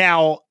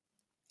 Now,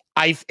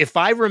 if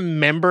I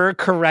remember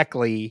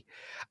correctly,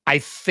 I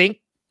think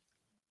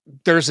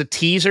there's a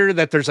teaser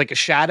that there's like a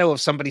shadow of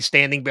somebody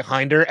standing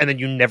behind her, and then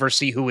you never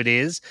see who it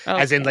is,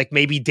 as in like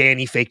maybe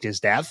Danny faked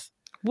his death.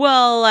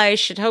 Well, I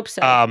should hope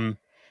so.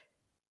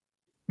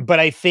 But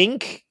I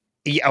think,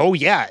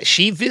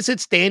 she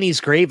visits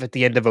Danny's grave at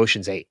the end of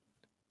Ocean's 8.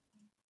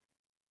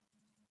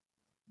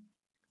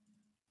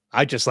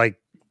 I just like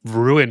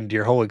ruined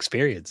your whole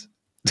experience.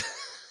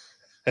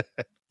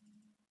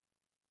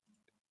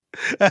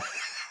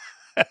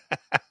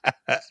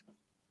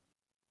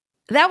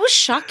 That was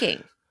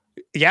shocking.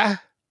 Yeah.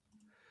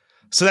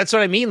 So that's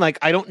what I mean. Like,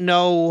 I don't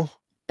know.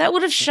 That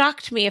would have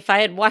shocked me if I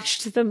had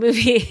watched the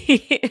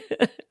movie.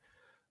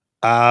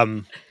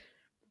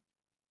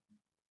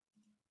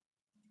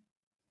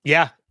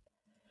 Yeah.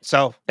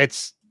 So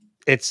it's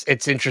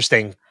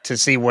interesting to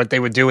see what they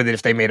would do with it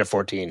if they made a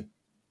 14.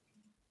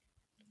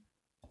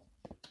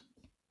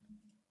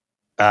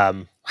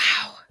 Wow.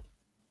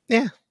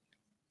 Yeah.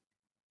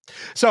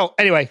 So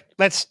anyway,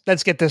 let's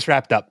get this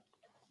wrapped up.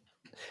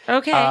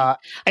 Okay.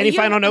 Any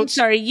final notes?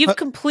 I'm sorry, you've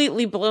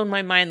completely blown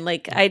my mind.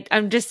 Like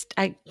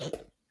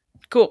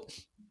cool.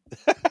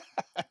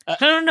 I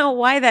don't know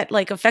why that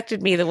like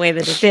affected me the way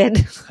that it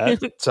did.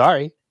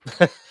 Sorry.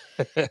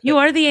 You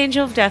are the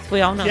angel of death.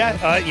 We all know. Yeah,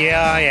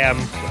 I am.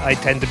 I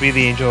tend to be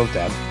the angel of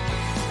death.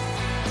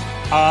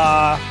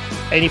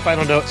 Any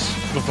final notes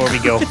before we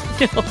go?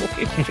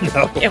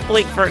 No. Can't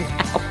blink for an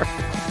hour.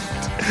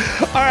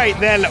 All right,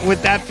 then.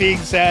 With that being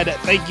said,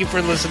 thank you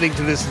for listening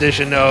to this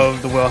edition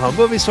of the Wilhelm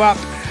Movie Swap.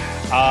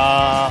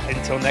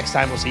 Until next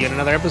time, we'll see you in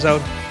another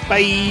episode.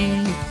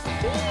 Bye.